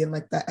flashy and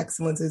like that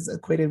excellence is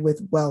equated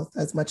with wealth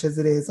as much as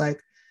it is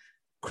like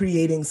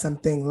creating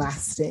something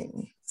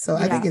lasting. So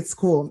I think it's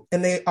cool.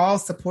 And they all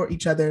support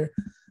each other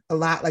a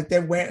lot. Like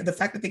they're wearing, the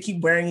fact that they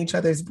keep wearing each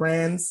other's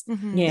brands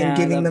and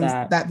giving them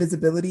that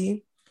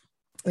visibility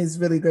is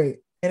really great.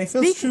 And it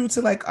feels true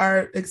to like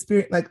our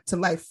experience, like to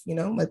life, you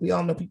know, like we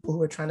all know people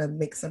who are trying to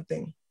make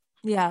something.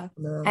 Yeah.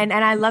 And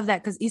I love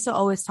that because Issa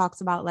always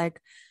talks about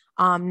like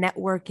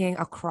networking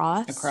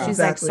across. She's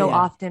like, so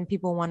often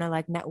people want to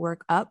like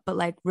network up, but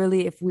like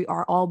really if we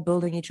are all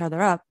building each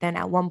other up, then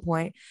at one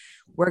point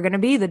we're going to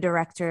be the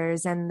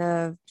directors and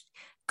the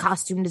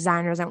costume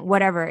designers and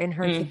whatever. In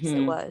her case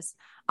it was.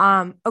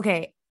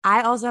 Okay.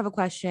 I also have a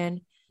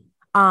question.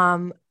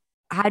 How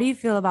do you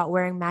feel about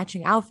wearing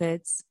matching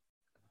outfits,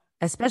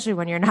 especially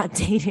when you're not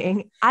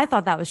dating? I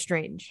thought that was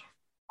strange.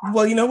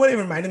 Well, you know what it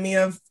reminded me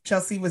of,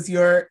 Chelsea, was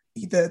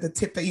the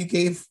tip that you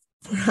gave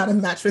for how to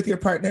match with your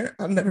partner.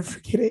 I'll never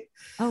forget it.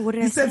 Oh, what did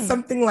You I said say?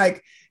 something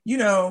like,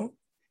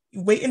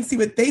 wait and see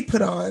what they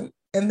put on.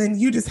 And then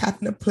you just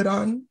happen to put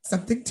on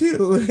something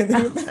too. And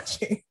they were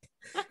matching.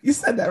 You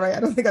said that, right? I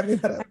don't think I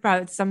made that up.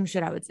 Probably some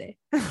shit I would say.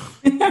 I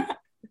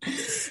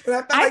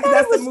thought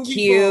it was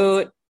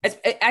cute.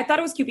 I thought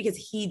it was cute because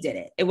he did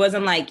it. It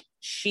wasn't like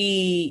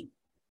she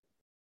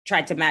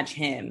tried to match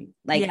him.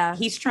 Like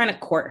he's trying to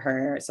court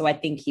her. So I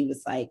think he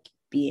was like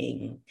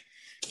being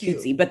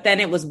cutesy. But then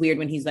it was weird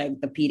when he's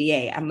like the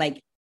PDA. I'm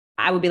like,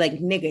 I would be like,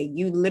 nigga,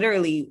 you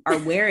literally are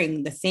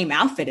wearing the same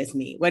outfit as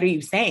me. What are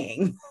you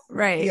saying?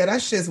 Right. Yeah,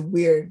 that's just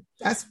weird.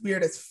 That's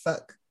weird as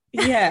fuck.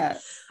 Yeah.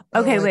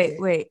 Okay,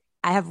 wait.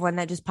 I have one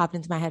that just popped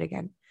into my head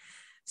again.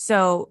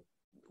 So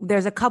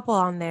there's a couple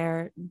on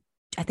there.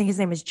 I think his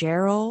name is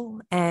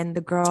Gerald and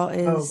the girl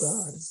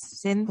is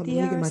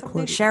Cynthia or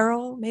something.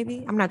 Cheryl,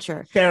 maybe. I'm not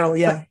sure. Cheryl,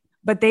 yeah.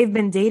 But they've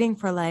been dating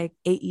for like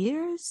 8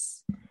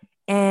 years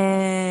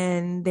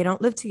and they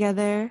don't live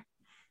together.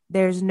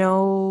 There's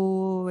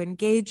no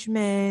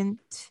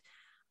engagement.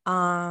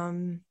 I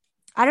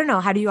don't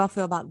know. How do you all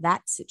feel about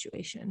that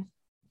situation?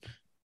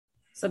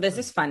 So this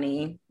is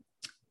funny.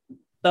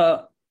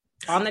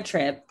 On the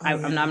trip,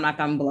 I'm not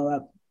going to blow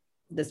up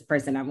this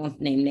person. I won't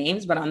name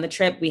names, but on the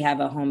trip, we have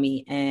a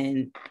homie.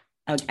 And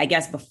I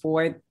guess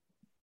before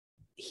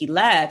he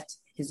left,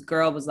 his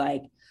girl was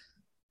like,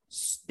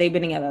 they've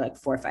been together like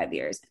 4 or 5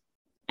 years.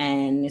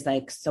 And it's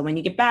like, so when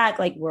you get back,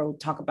 like we'll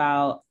talk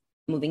about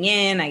moving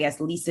in. I guess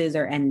leases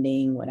are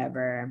ending,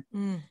 whatever.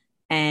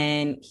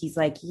 And he's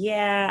like,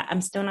 yeah,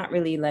 I'm still not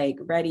really like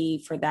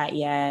ready for that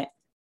yet.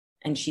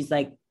 And she's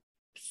like,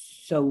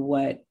 so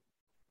what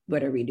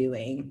are we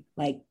doing?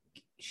 Like,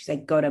 she's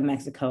like, go to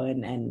Mexico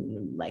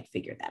and like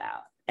figure that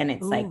out. And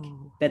it's like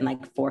been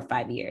like 4 or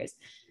 5 years.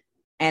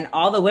 And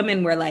all the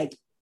women were like,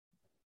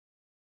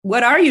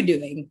 what are you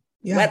doing?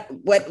 Yeah.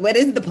 What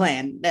is the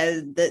plan?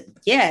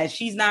 Yeah,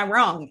 she's not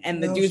wrong.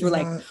 And the dudes were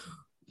like,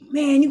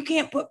 man, you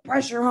can't put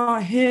pressure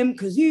on him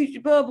because he's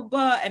blah, blah,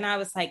 blah. And I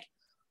was like,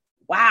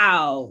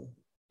 wow.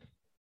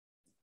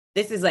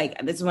 This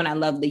is when I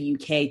love the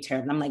UK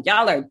term. I'm like,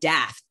 y'all are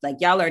daft. Like,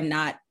 y'all are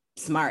not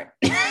smart.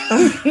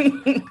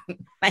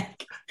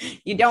 Like,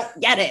 you don't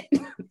get it.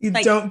 You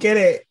don't get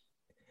it.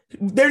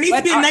 There needs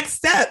to be a next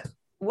step.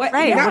 What?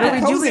 Right. You're not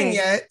proposing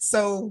yet.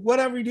 So what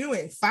are we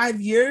doing?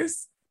 5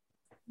 years?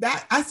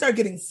 That I start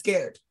getting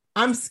scared.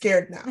 I'm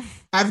scared now.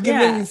 I've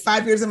given you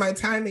 5 years of my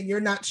time and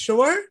you're not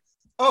sure.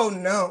 Oh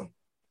no.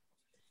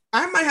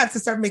 I might have to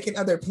start making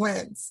other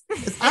plans.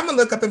 Because I'm gonna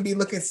look up and be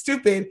looking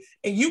stupid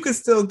and you can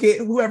still get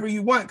whoever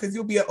you want because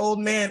you'll be an old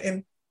man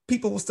and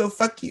people will still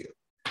fuck you.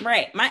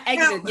 Right. My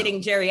eggs are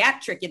getting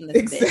geriatric in this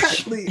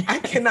Exactly. bitch. I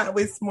cannot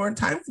waste more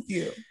time with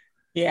you.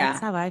 Yeah.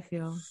 That's how I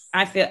feel.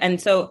 And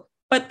so,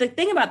 but the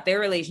thing about their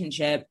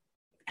relationship,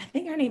 I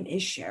think her name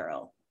is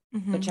Cheryl.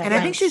 Mm-hmm. And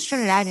I think she's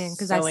Trinidadian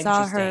because I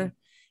saw her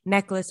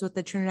necklace with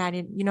the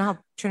Trinidadian. You know how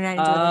Trinidadians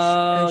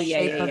are the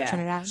shape of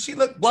Trinidad? She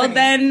looked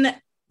then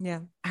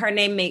her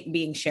name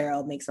being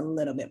Cheryl makes a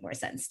little bit more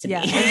sense to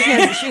me.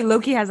 She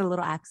low-key has a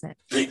little accent.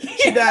 She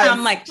does.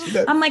 I'm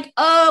like,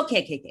 oh,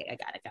 okay. I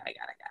got it.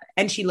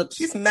 And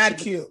she's mad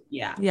cute.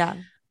 Yeah.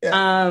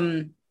 Her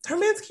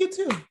man's cute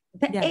too.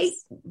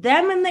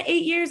 Them in the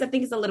 8 years, I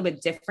think it's a little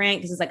bit different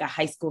because it's like a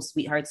high school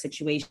sweetheart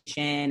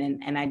situation.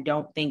 And I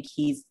don't think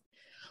he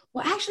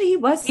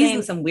was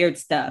saying some weird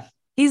stuff.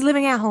 He's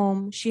living at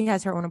home. She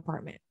has her own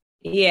apartment.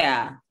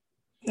 Yeah.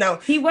 No,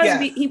 he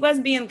was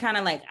being kind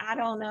of like, I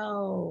don't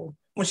know.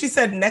 When she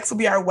said next will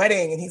be our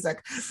wedding, and he's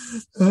like,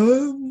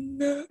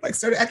 like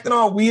started acting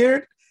all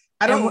weird.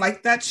 I don't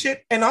like that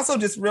shit. And also,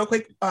 just real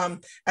quick,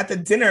 at the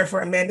dinner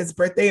for Amanda's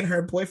birthday, and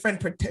her boyfriend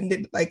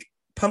pretended like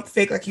pump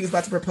fake like he was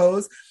about to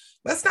propose.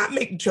 Let's not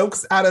make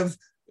jokes out of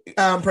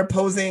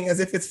proposing as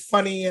if it's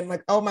funny and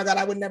like, oh my God,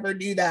 I would never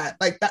do that.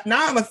 Like that.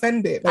 Now I'm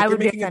offended. Like, you're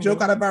making a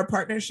joke out of our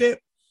partnership.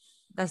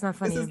 That's not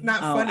funny. This is not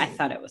funny. I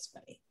thought it was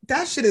funny.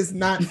 That shit is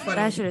not funny.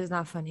 That shit is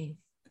not funny.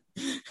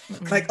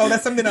 Like, oh,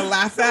 that's something to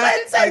laugh at.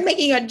 It's like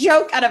making a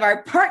joke out of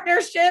our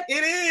partnership.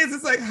 It is.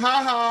 It's like,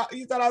 haha,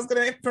 you thought I was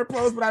gonna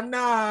propose, but I'm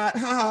not.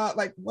 Haha.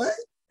 Like, what?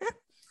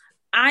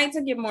 I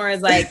took it more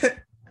as like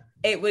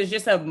it was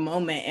just a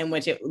moment in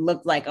which it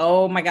looked like,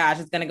 oh my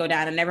gosh, it's gonna go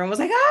down, and everyone was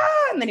like,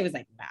 ah, and then he was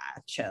like,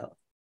 nah, chill.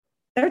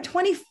 They're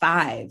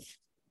 25.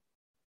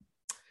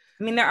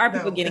 I mean, there are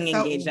people getting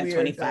engaged at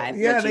 25.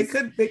 Though. Yeah,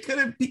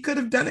 he could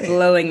have done it.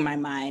 Blowing my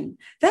mind.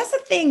 That's the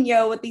thing,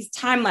 with these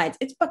timelines.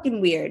 It's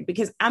fucking weird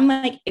because I'm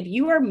like, if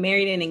you are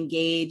married and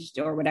engaged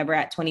or whatever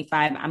at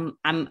 25,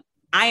 I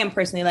am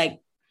personally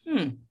like,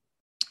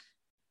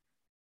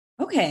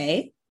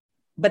 okay.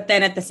 But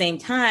then at the same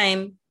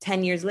time,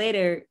 10 years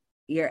later,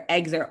 your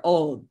eggs are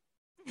old.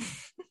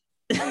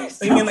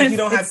 So you mean like you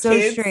don't have kids?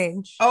 So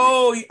strange.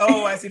 Oh,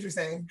 I see what you're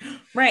saying.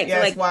 Right.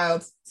 Yeah, so it's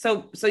wild.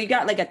 So you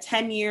got like a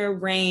 10-year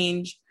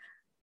range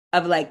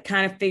of like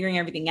kind of figuring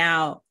everything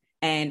out.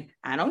 And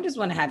I don't just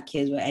want to have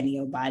kids with any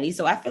old body.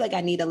 So I feel like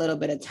I need a little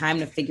bit of time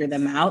to figure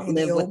them out,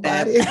 live with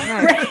them.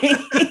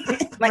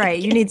 Right.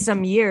 Right. You need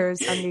some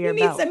years under your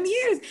belt. You need some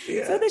years.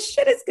 Yeah. So this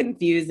shit is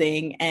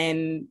confusing.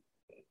 And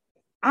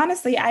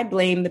honestly, I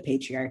blame the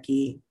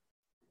patriarchy.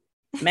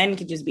 Men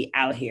could just be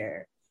out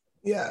here.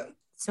 Yeah.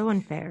 So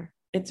unfair.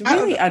 It's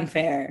really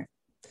unfair.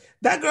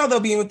 That girl, though,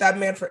 being with that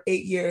man for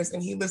 8 years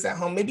and he lives at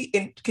home, maybe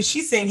because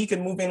she's saying he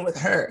could move in with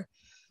her.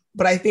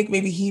 But I think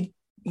maybe he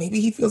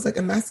feels like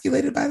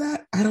emasculated by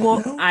that. I don't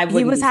know.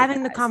 He was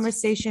having the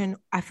conversation.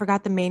 I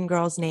forgot the main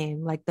girl's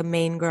name, like the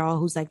main girl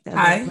who's like the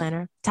event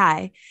planner.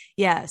 Ty.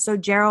 Yeah. So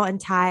Gerald and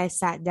Ty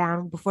sat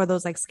down before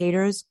those like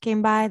skaters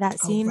came by that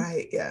scene. Oh,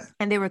 right. Yeah.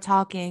 And they were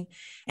talking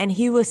and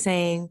he was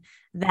saying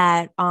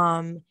that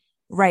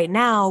right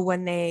now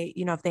when they,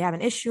 you know, if they have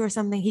an issue or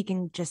something, he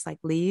can just like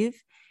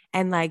leave.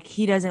 And like,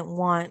 he doesn't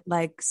want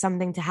like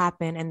something to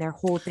happen and their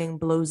whole thing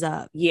blows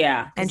up.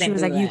 Yeah. And she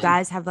was like, you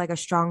guys have like a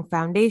strong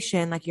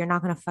foundation. Like, you're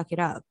not going to fuck it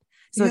up.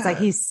 So it's like,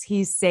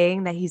 he's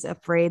saying that he's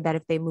afraid that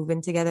if they move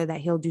in together, that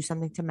he'll do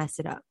something to mess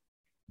it up.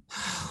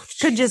 Oh,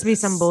 could just be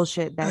some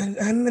bullshit. I'm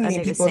going to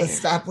need people to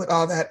stop with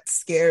all that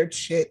scared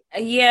shit.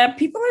 Yeah.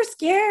 People are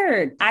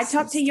scared. I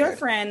talked to your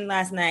friend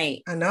last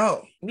night. I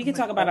know. We could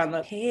talk about it on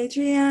the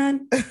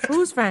Patreon.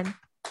 Whose friend?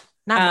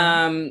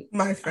 Not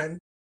my friend.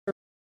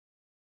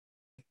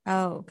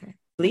 Oh, okay.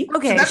 Bleep?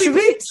 Okay. Should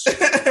we?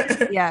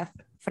 Yeah.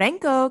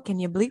 Franco, can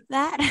you bleep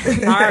that?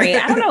 Sorry.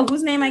 I don't know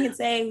whose name I can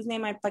say, whose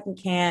name I fucking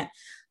can't.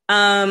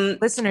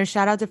 Listeners,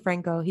 shout out to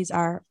Franco. He's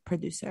our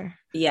producer.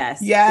 Yes.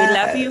 We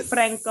love you,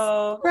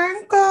 Franco.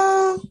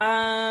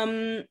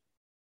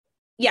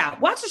 Yeah,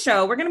 watch the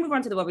show. We're gonna move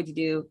on to the What Would You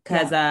Do?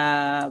 Because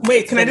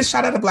wait, can I just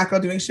shout out a Black Girl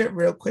Doing Shit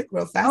real quick,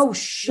 real fast? Oh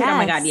shit! Yes. Oh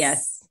my god,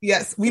 yes.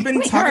 Yes, we've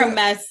been talking. A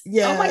mess.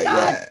 Yeah. Oh my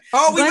god. Yeah.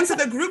 Oh, we went to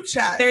the group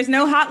chat. There's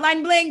no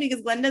hotline bling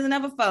because Glenn doesn't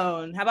have a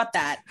phone. How about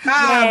that?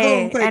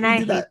 Boom, and I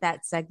hate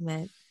that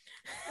segment.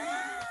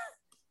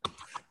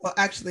 Well,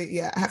 actually,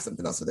 yeah, I have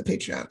something else for the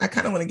Patreon. I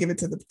kind of want to give it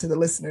to the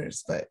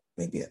listeners, but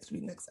maybe it has to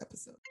be next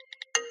episode.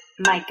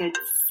 My good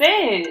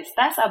sis,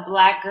 that's a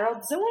Black girl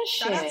doing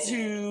shit. Shout out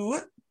to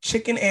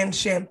Chicken and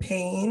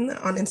Champagne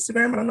on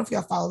Instagram. I don't know if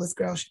y'all follow this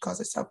girl. She calls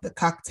herself the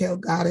Cocktail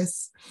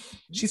Goddess.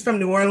 She's from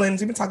New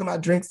Orleans. We've been talking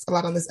about drinks a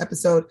lot on this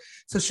episode.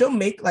 So she'll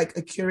make like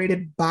a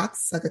curated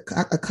box, like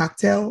a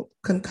cocktail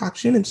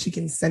concoction, and she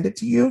can send it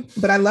to you.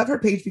 But I love her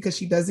page because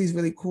she does these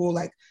really cool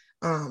like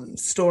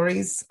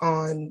stories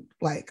on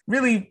like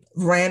really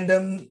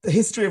random, the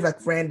history of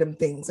like random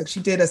things. Like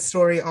she did a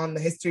story on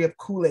the history of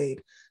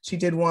Kool-Aid. She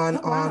did one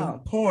on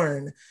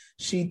porn.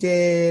 She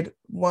did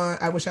one,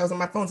 I wish I was on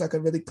my phone so I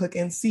could really click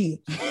and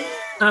see.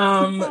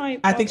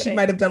 I think she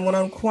might have done one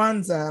on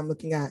Kwanzaa I'm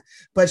looking at,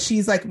 but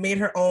she's like made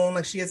her own,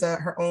 like she has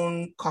her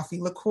own coffee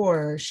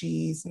liqueur.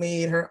 She's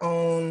made her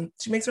own,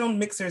 she makes her own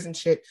mixers and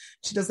shit.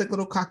 She does like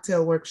little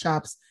cocktail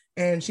workshops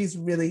and she's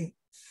really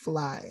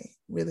fly,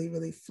 really,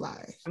 really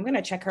fly. I'm going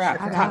to check her out.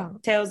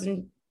 Cocktails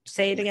and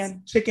say it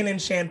again. Chicken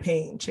and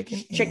Champagne.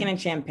 Chicken and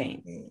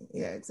Champagne.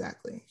 Yeah,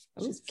 exactly.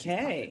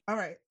 Okay. All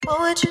right. What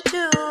would you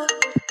do?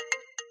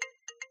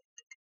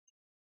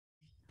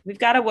 We've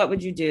got a What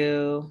Would You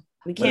Do?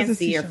 We can't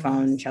see your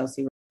phone,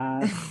 Chelsea.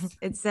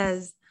 It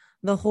says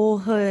the whole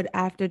hood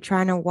after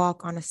trying to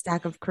walk on a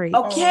stack of crates.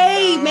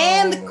 Okay,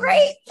 man, the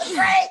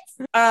crates.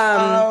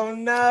 Oh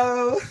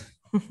no.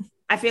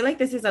 I feel like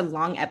this is a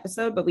long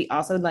episode, but we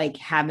also like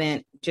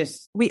haven't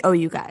just we owe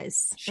you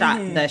guys shot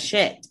the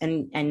shit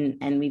and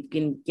we've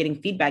been getting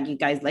feedback. You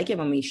guys like it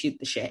when we shoot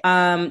the shit.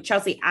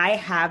 Chelsea, I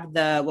have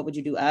the What Would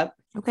You Do up.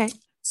 Okay.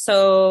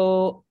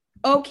 So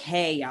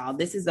okay, y'all.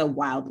 This is a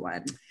wild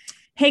one.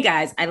 Hey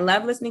guys, I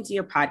love listening to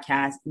your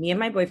podcast. Me and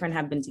my boyfriend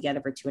have been together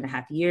for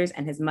 2.5 years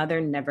and his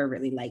mother never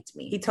really liked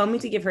me. He told me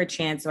to give her a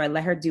chance, so I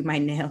let her do my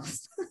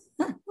nails.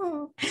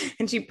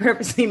 And she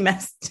purposely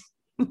messed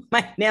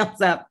my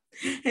nails up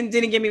and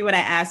didn't give me what I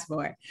asked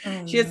for.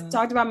 She has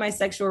talked about my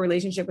sexual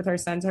relationship with her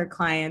son to her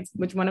clients,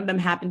 which one of them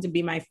happened to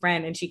be my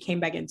friend, and she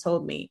came back and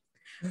told me.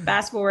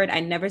 Fast forward, I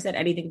never said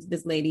anything to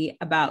this lady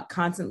about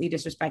constantly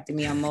disrespecting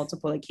me on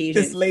multiple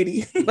occasions. This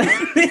lady.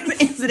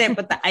 This incident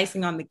with the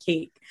icing on the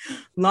cake.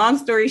 Long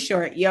story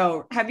short,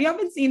 have y'all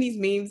been seeing these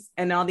memes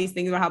and all these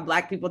things about how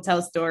Black people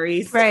tell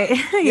stories? Right.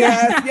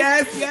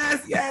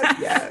 Yes.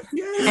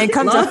 And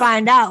come to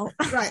find out.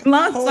 Right.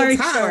 Long story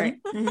short.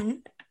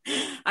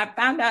 I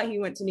found out he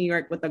went to New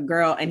York with a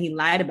girl and he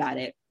lied about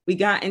it. We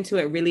got into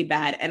it really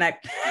bad and I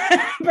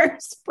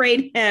first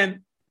sprayed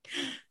him.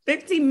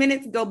 15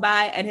 minutes go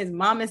by and his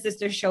mom and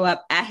sister show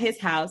up at his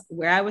house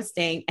where I was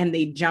staying and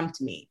they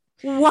jumped me.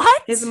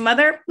 What? His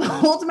mother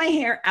pulled my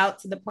hair out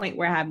to the point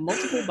where I have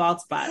multiple bald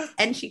spots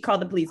and she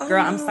called the police.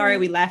 Girl, I'm sorry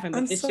we laughing,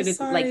 but this shit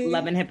is like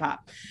Love and Hip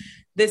Hop.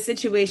 This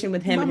situation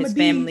with him and his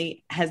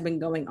family has been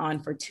going on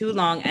for too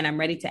long and I'm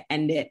ready to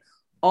end it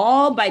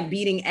all by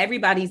beating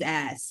everybody's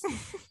ass.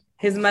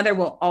 His mother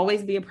will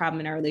always be a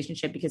problem in our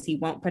relationship because he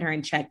won't put her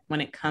in check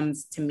when it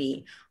comes to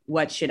me.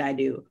 What should I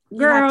do?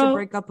 Girl, you have to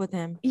break up with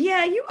him.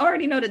 Yeah, you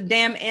already know the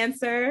damn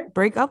answer.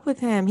 Break up with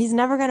him. He's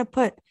never going to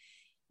put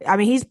I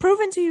mean, he's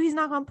proven to you he's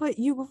not gonna put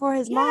you before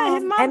his mom.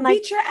 His mom and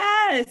beat your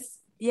ass.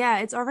 Yeah,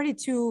 it's already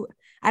too.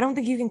 I don't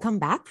think you can come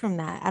back from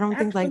that. I don't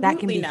think like that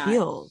can be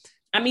healed.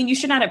 I mean, you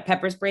should not have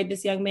pepper sprayed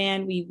this young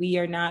man. We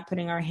are not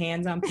putting our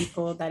hands on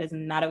people. That is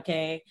not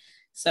okay.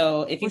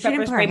 So if you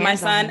pepper spray my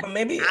son,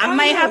 maybe I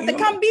might have to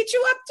come beat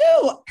you up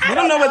too. I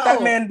don't know what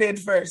that man did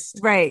first.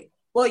 Right.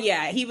 Well,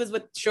 yeah, he was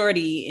with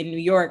Shorty in New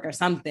York or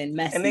something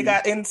messy. And they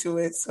got into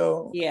it.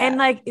 So yeah. And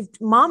like, if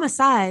mom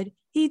aside,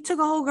 he took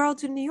a whole girl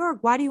to New York.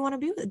 Why do you want to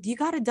be with? You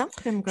got to dump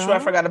him, girl. Sure, I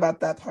forgot about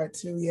that part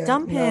too. Yeah.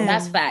 Dump him.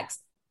 That's facts.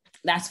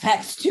 That's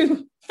facts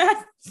too.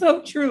 That's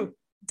so true.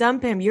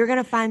 Dump him. You're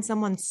gonna find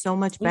someone so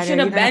much better.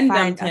 You're gonna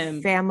find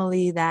a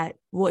family that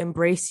will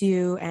embrace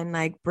you and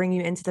like bring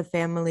you into the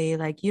family.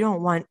 Like you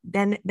don't want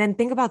then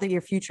think about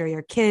your future,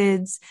 your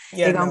kids.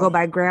 They're gonna go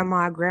by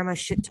grandma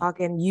shit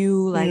talking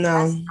you. Like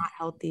that's not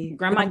healthy.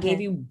 Grandma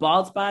gave you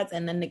bald spots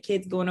and then the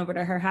kids going over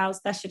to her house.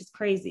 That shit is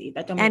crazy.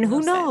 That don't make and who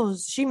no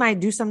knows? sense. She might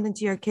do something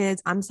to your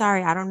kids. I'm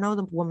sorry, I don't know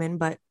the woman,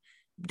 but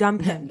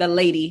dump him. The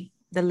lady.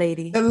 That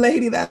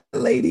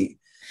lady.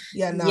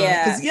 Yeah, no.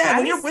 Yeah.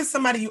 When you're with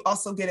somebody, you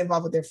also get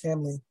involved with their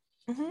family.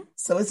 Mm-hmm.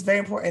 So it's very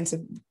important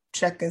to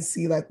check and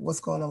see like what's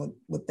going on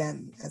with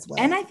them as well.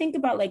 And I think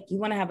about like you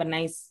want to have a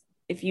nice,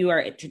 if you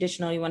are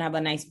traditional, you want to have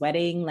a nice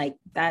wedding, like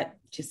that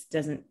just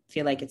doesn't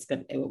feel like it's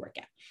good. It will work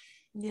out.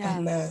 Yeah.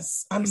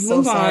 Mess. I'm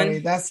so sorry.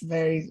 That's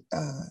very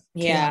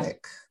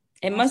chaotic.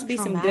 It must be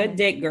some good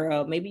dick,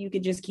 girl. Maybe you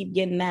could just keep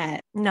getting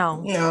that.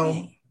 No.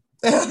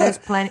 There's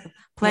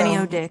plenty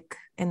of dick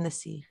in the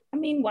sea. I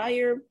mean, while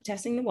you're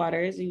testing the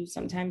waters, you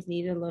sometimes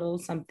need a little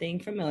something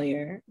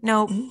familiar.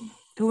 Nope.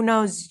 Who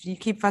knows? You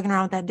keep fucking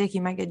around with that dick,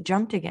 you might get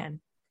jumped again.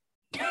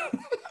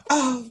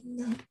 Oh,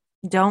 no.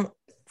 Don't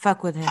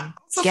fuck with him.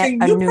 Get a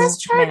new press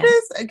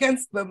charges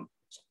against the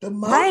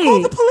mom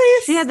called the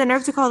police? She had the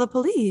nerve to call the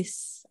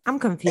police. I'm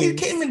confused. They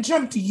came and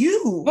jumped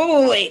you.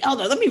 Wait,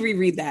 hold on. Let me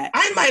reread that.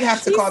 I might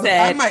have to call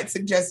them. I might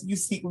suggest you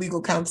seek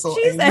legal counsel.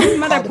 She said his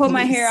mother pulled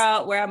my hair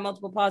out where I have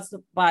multiple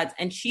spots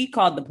and she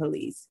called the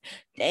police.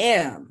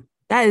 Damn.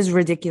 That is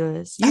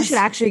ridiculous. You should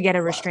actually get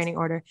a restraining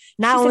order.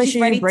 Not only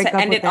should you break up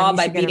with them, it all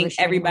by beating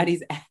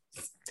everybody's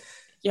ass.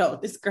 Yo,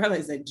 this girl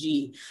is a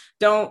G.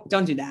 Don't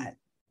do that.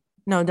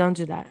 No, don't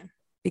do that.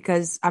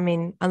 Because, I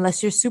mean,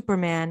 unless you're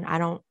Superman, I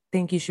don't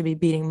think you should be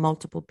beating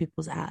multiple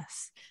people's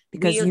ass.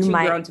 Because you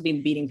might grown to be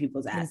beating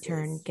people's ass. In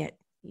turn, get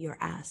your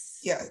ass.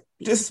 Yeah,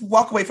 just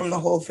walk away from the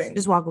whole thing.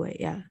 Just walk away.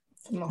 Yeah,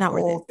 not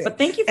worth it. But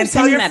thank you for and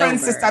tell your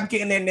friends to stop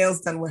getting their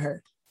nails done with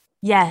her.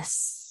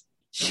 Yes,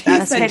 she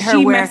said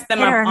she messed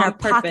them up on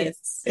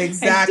purpose.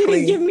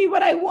 Exactly. Didn't give me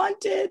what I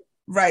wanted.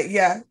 Right.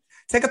 Yeah.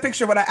 Take a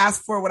picture of what I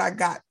asked for, what I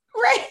got.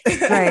 Right.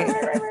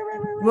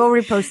 We'll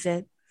repost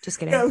it. Just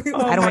kidding. I don't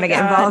want to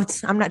get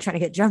involved. I'm not trying to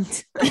get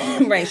jumped.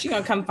 Right. She's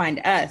gonna come find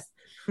us.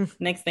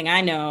 Next thing I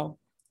know,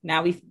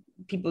 now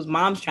people's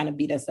moms trying to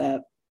beat us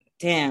up.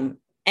 Damn.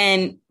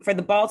 And for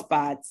the bald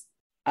spots,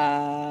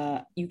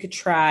 you could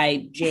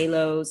try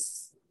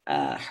J-Lo's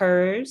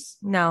hers.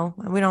 No,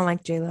 we don't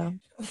like J-Lo.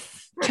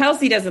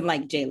 Chelsea doesn't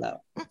like J-Lo.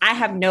 I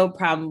have no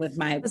problem with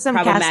my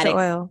problematic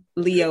oil.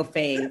 Leo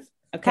fave.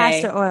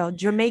 Okay. Castor oil,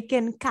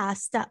 Jamaican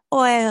castor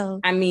oil.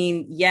 I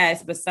mean,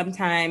 yes, but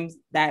sometimes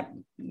that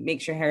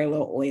makes your hair a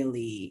little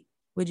oily.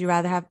 Would you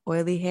rather have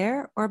oily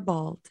hair or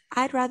bald?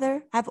 I'd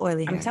rather have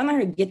oily hair. I'm telling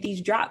her, get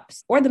these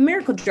drops or the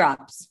miracle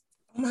drops.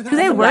 Oh my God. Do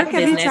they work?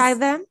 Have you tried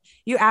them?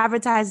 You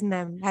advertising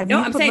them?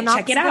 I'm saying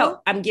check it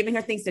out. I'm giving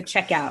her things to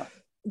check out.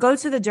 Go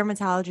to the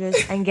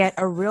dermatologist and get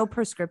a real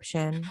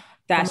prescription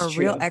from a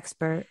real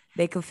expert.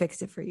 They can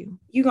fix it for you.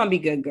 You're going to be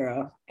good,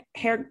 girl.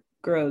 Hair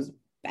grows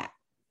back.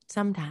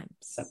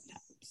 Sometimes.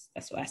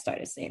 That's why I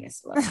started saying it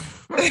slow.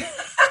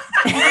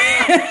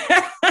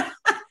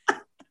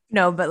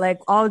 No, but like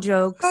all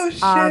jokes,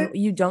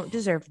 you don't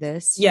deserve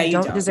this. Yeah, you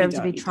don't deserve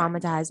to be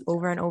traumatized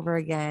over and over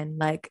again.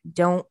 Like,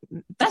 don't.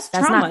 That's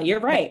trauma. You're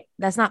right.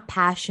 That's not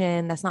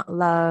passion. That's not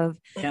love.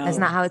 No. That's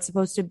not how it's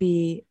supposed to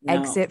be. No.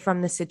 Exit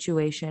from the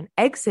situation.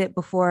 Exit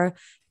before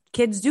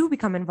kids do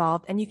become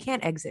involved, and you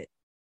can't exit.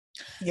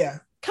 Yeah.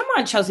 Come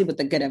on, Chelsea, with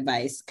the good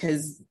advice,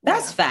 because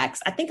that's facts.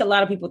 I think a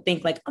lot of people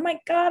think like, oh my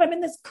God, I'm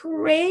in this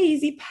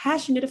crazy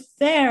passionate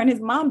affair and his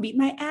mom beat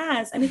my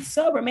ass and it's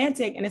so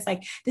romantic. And it's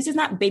like, this is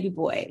not Baby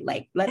Boy.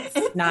 Like, let's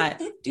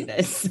not do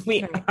this.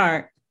 We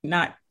are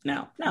not,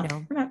 no.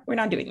 We're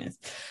not doing this.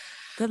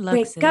 Good luck.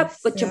 Break up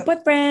with your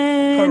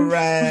boyfriend.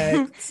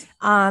 Correct.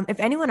 If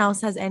anyone else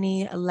has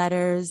any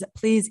letters,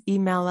 please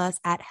email us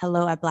at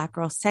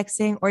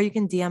hello@blackgirlstexting, or you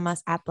can DM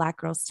us at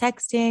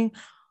blackgirlstexting.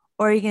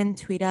 Or you can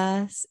tweet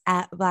us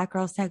at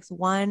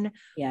blackgirlstext1.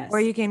 Yes.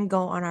 Or you can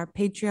go on our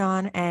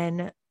Patreon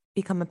and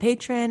become a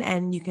patron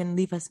and you can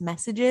leave us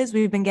messages.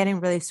 We've been getting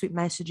really sweet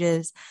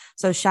messages.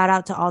 So shout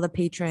out to all the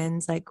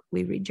patrons. Like,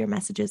 we read your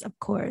messages, of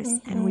course,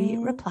 and we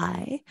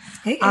reply.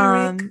 Hey,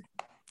 Eric.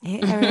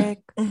 Hey, Eric.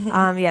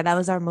 Yeah, that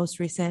was our most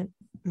recent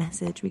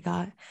message we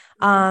got.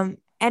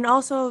 And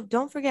also,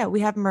 don't forget,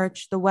 we have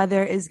merch. The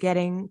weather is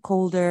getting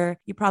colder.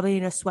 You probably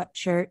need a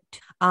sweatshirt.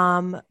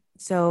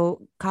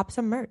 So cop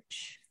some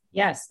merch.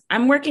 Yes.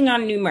 I'm working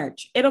on new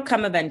merch. It'll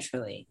come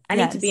eventually. I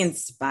need to be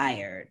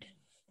inspired.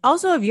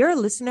 Also, if you're a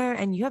listener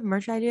and you have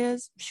merch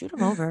ideas, shoot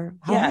them over.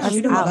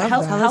 Shoot them over.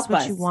 Tell us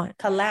what us. you want.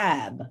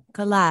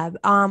 Collab.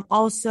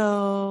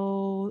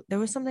 Also, there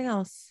was something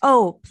else.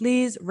 Oh,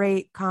 please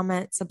rate,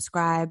 comment,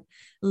 subscribe.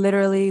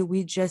 Literally,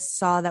 we just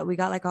saw that we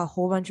got like a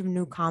whole bunch of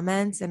new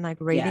comments and like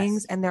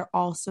ratings, and they're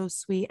all so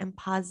sweet and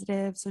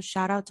positive. So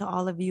shout out to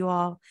all of you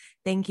all.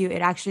 Thank you.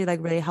 It actually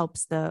like really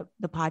helps the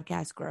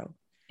podcast grow.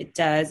 It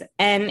does.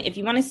 And if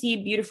you want to see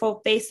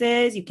beautiful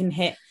faces, you can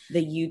hit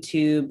the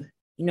YouTube.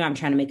 You know, I'm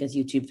trying to make us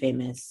YouTube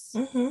famous.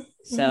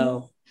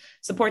 So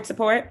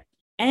support.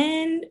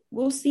 And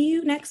we'll see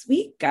you next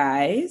week,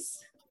 guys.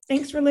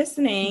 Thanks for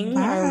listening.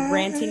 Our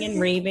ranting and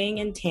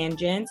raving and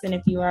tangents. And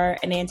if you are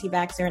an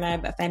anti-vaxxer and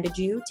I've offended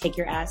you, take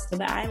your ass to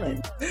the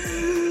island.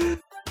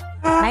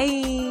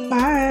 Bye.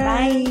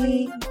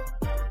 Bye.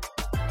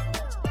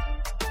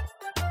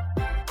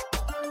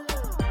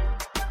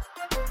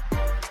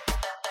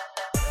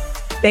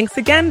 Thanks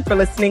again for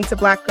listening to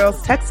Black Girls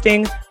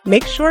Texting.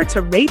 Make sure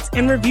to rate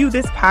and review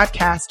this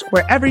podcast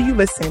wherever you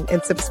listen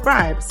and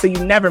subscribe so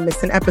you never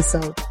miss an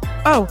episode.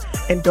 Oh,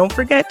 and don't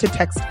forget to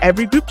text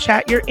every group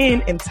chat you're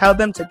in and tell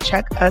them to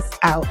check us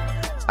out.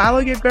 Follow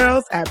your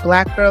girls at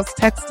Black Girls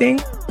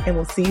Texting, and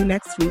we'll see you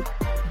next week.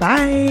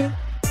 Bye.